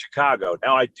think it's Chicago.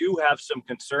 Now, I do have some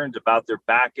concerns about their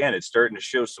back end. It's starting to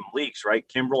show some leaks, right?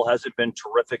 Kimbrel hasn't been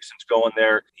terrific since going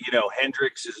there.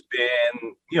 Hendricks has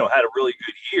been, had a really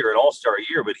good year, an all-star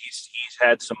year, but he's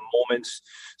had some moments.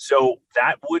 So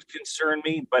that would concern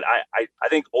me. But I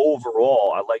think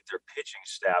overall, I like their pitching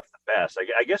staff the best.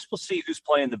 I guess we'll see who's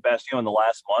playing the best, in the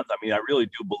last month. I mean, I really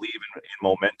do believe in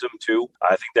momentum too.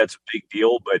 I think that's a big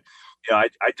deal, but I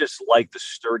just like the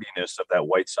sturdiness of that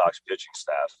White Sox pitching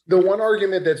staff. The one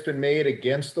argument that's been made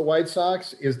against the White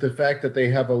Sox is the fact that they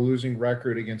have a losing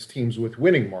record against teams with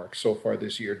winning marks so far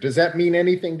this year. Does that mean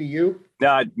anything to you?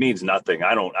 No, it means nothing.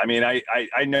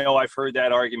 I know I've heard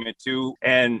that argument too.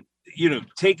 And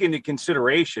take into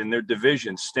consideration their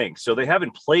division stinks. So they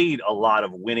haven't played a lot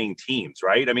of winning teams,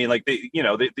 right? I mean, like they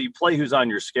play who's on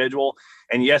your schedule.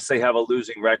 And yes, they have a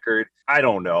losing record. I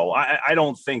don't know. I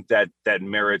don't think that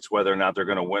merits whether or not they're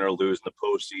going to win or lose in the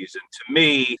postseason. To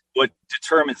me, what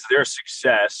determines their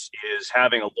success is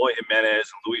having Eloy Jimenez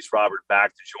and Luis Robert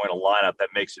back to join a lineup that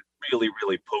makes it really,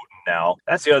 really potent now.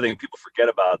 That's the other thing people forget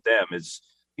about them is,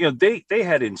 they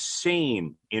had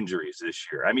insane injuries this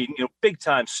year. I mean, big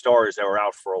time stars that were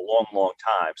out for a long, long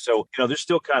time. So, they're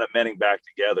still kind of mending back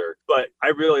together. But I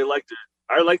really like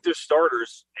their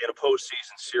starters in a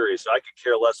postseason series. So I could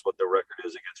care less what their record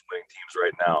is against winning teams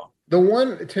right now. The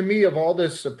one, to me, of all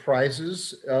the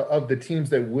surprises of the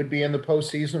teams that would be in the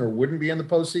postseason or wouldn't be in the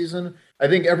postseason, I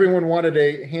think everyone wanted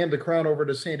to hand the crown over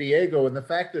to San Diego. And the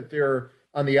fact that they're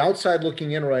on the outside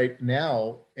looking in right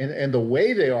now and the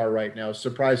way they are right now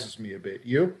surprises me a bit.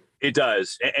 You? It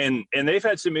does. And they've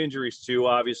had some injuries too,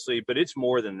 obviously, but it's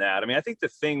more than that. I mean, I think the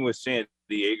thing with San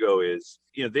Diego is,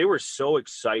 they were so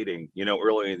exciting,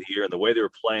 early in the year, and the way they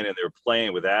were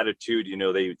playing with attitude.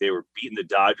 They were beating the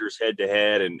Dodgers head to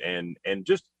head and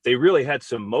just, they really had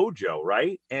some mojo,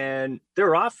 right? And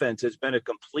their offense has been a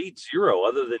complete zero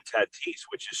other than Tatis,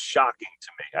 which is shocking to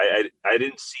me. I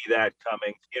didn't see that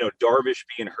coming. Darvish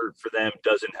being hurt for them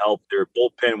doesn't help. Their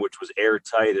bullpen, which was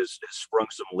airtight, has sprung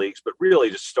some leaks, but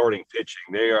really just starting pitching.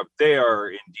 They are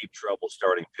in deep trouble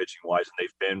starting pitching wise, and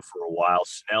they've been for a while.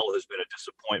 Snell has been a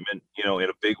disappointment, in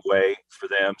a big way for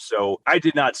them. So I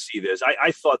did not see this.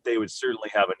 I thought they would certainly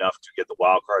have enough to get the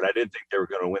wild card. I didn't think they were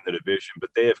going to win the division,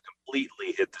 but they have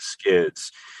completely hit the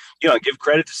skids. Give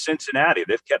credit to Cincinnati.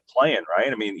 They've kept playing,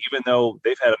 right? I mean, even though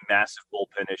they've had a massive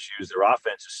bullpen issues, their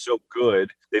offense is so good,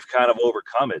 they've kind of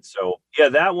overcome it. So, yeah,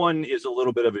 that one is a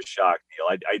little bit of a shock,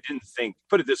 Neil. I didn't think,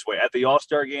 put it this way, at the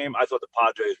All-Star game, I thought the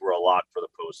Padres were a lock for the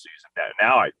postseason.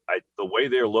 Now, the way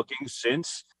they're looking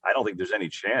since, I don't think there's any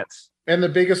chance. And the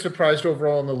biggest surprise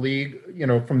overall in the league,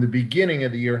 from the beginning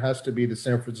of the year has to be the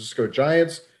San Francisco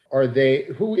Giants.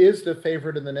 Who is the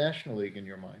favorite in the National League in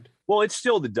your mind? Well, it's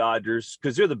still the Dodgers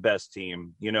because they're the best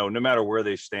team, no matter where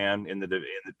they stand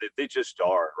they just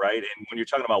are, right? And when you're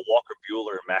talking about Walker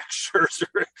Buehler and Max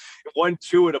Scherzer,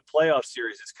 1-2 in a playoff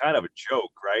series, it's kind of a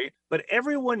joke, right? But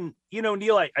everyone,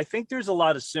 Neil, I think there's a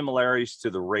lot of similarities to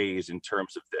the Rays in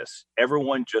terms of this.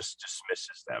 Everyone just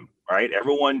dismisses them, right?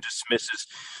 Everyone dismisses.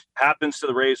 Happens to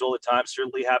the Rays all the time.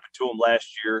 Certainly happened to them last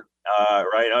year,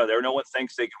 right? No one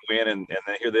thinks they can win, and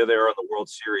then here they are in the World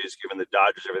Series, giving the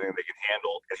Dodgers everything they can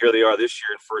handle. And here they are this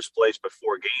year in first place by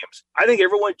 4 games. I think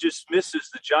everyone just misses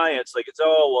the Giants like it's,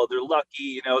 they're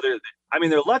lucky.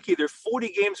 They're lucky. They're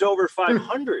 40 games over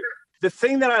 500. The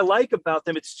thing that I like about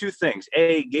them, it's 2 things.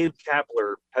 A, Gabe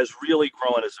Kapler has really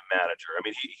grown as a manager. I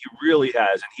mean, he really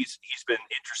has, and he's been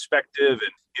introspective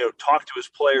and talked to his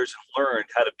players and learned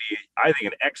how to be, I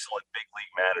think, an excellent big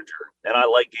league manager. And I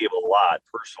like Gabe a lot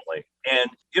personally. And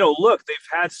look, they've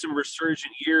had some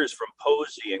resurgent years from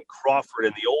Posey and Crawford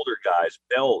and the older guys,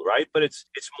 Bell, right? But it's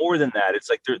more than that. It's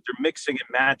like they're mixing and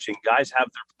matching. Guys have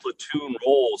their platoon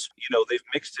roles. They've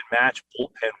mixed and matched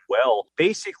bullpen well.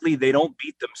 Basically, they don't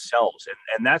beat themselves.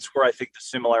 And that's where I think the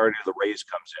similarity of the Rays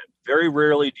comes in. Very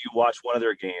rarely do you watch one of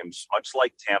their games, much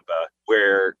like Tampa,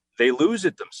 where they lose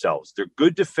it themselves. They're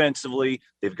good defensively.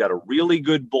 They've got a really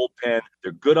good bullpen.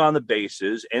 They're good on the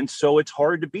bases. And so it's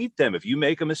hard to beat them. If you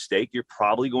make a mistake, you're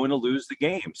probably going to lose the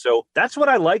game. So that's what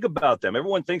I like about them.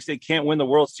 Everyone thinks they can't win the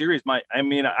World Series.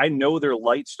 I know they're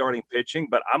light starting pitching,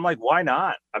 but I'm like, why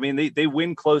not? I mean, they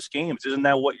win close games. Isn't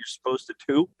that what you're supposed to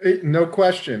do? No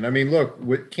question. I mean, look,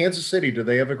 with Kansas City, did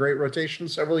they have a great rotation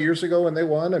several years ago when they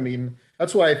won? I mean,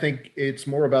 that's why I think it's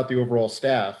more about the overall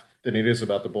staff than it is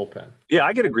about the bullpen. Yeah,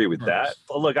 I could agree with that.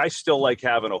 Look, I still like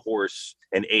having a horse,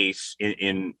 an ace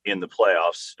in the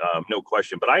playoffs, no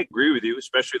question. But I agree with you,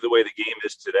 especially the way the game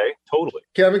is today. Totally.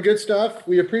 Kevin, good stuff.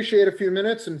 We appreciate a few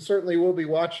minutes, and certainly we'll be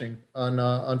watching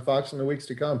on Fox in the weeks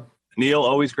to come. Neil,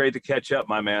 always great to catch up,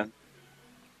 my man.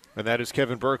 And that is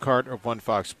Kevin Burkhardt of One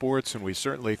Fox Sports, and we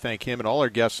certainly thank him and all our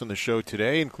guests on the show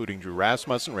today, including Drew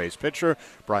Rasmussen, Rays pitcher,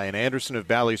 Brian Anderson of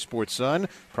Bally Sports Sun,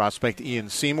 prospect Ian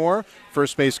Seymour,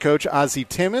 first base coach Ozzie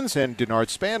Timmons, and Denard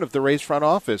Span of the Rays front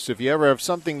office. If you ever have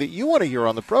something that you want to hear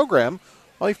on the program,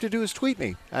 all you have to do is tweet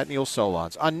me at Neil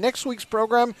Solondz. On next week's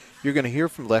program, you're going to hear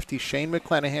from lefty Shane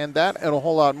McClanahan, that and a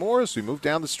whole lot more as we move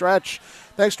down the stretch.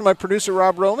 Thanks to my producer,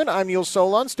 Rob Roman. I'm Neil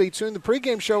Solondz. Stay tuned. The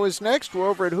pregame show is next. We're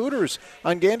over at Hooters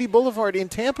on Gandy Boulevard in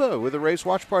Tampa with a Rays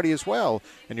watch party as well.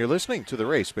 And you're listening to the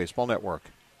Rays Baseball Network.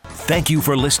 Thank you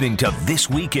for listening to This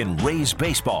Week in Rays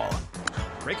Baseball.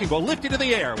 Breaking ball lifted in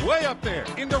the air, way up there,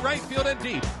 into right field and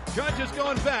deep. Judge is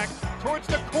going back towards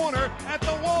the corner, at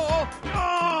the wall,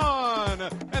 gone!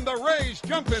 And the Rays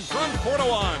jump in front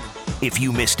 4-1. If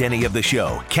you missed any of the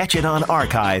show, catch it on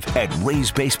archive at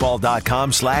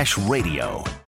RaysBaseball.com/radio.